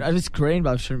the sentence. It's green, but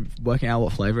I'm sure working out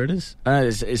what flavour it is.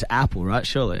 It's apple, right?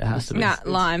 Surely it has to be. Nah,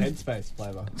 lime. Headspace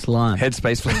flavour. It's lime.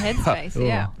 Headspace flavor. Headspace,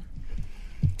 yeah.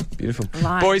 Beautiful.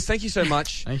 Lime. Boys, thank you so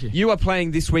much. Thank you. You are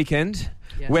playing this weekend.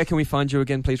 Yes. Where can we find you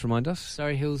again? Please remind us.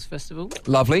 Surrey Hills Festival.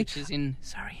 Lovely. Which is in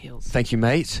Surrey Hills. Thank you,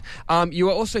 mate. You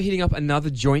are also hitting up another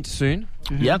joint soon.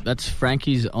 Yep, that's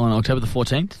Frankie's on October the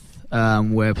 14th.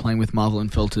 we're playing with Marvel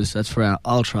and Filters. That's for our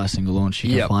I'll Try single launch.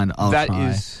 You can find I'll Try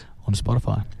on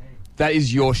Spotify. That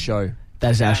is your show.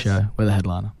 That is our show. We're the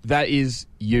headliner. That is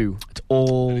you. It's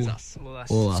all us.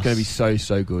 All It's us. going to be so,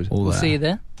 so good. All We'll there. see you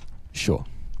there. Sure.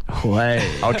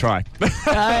 Hey. I'll try.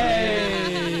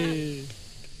 Hey.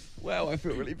 Wow, I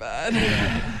feel really bad.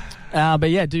 But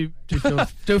yeah, do feel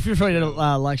free to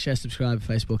like, share, subscribe,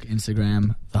 Facebook,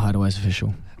 Instagram, The Hideaways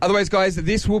Official. Otherwise, guys,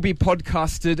 this will be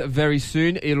podcasted very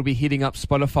soon. It'll be hitting up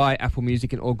Spotify, Apple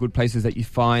Music, and all good places that you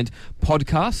find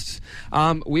podcasts.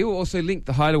 We will also link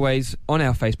The Hideaways on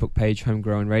our Facebook page,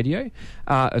 Homegrown Radio.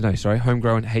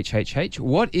 Homegrown HHH.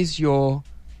 What is your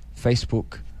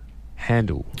Facebook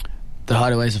handle? The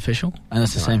Hideaways Official, and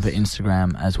that's the same for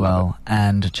Instagram as well.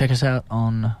 And check us out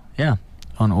on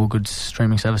all good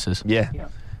streaming services. Yeah.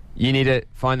 You need it.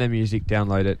 Find their music,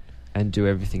 download it, and do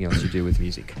everything else you do with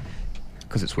music.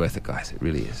 Because it's worth it, guys. It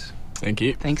really is. Thank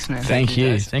you. Thanks, man. Thank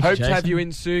you. Hope to have you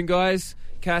in soon, guys.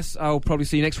 Cass, I'll probably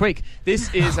see you next week.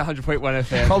 This is 100.1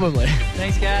 FM. Probably.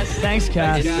 Thanks, guys. Thanks,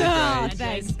 Cass. Oh,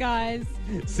 thanks, guys.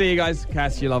 See you guys.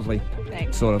 Cass, you're lovely.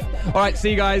 Thanks. Sort of. All right,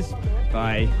 see you guys.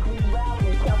 Bye.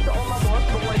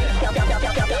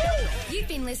 You've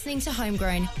been listening to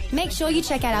Homegrown. Make sure you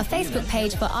check out our Facebook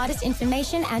page for artist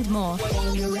information and more.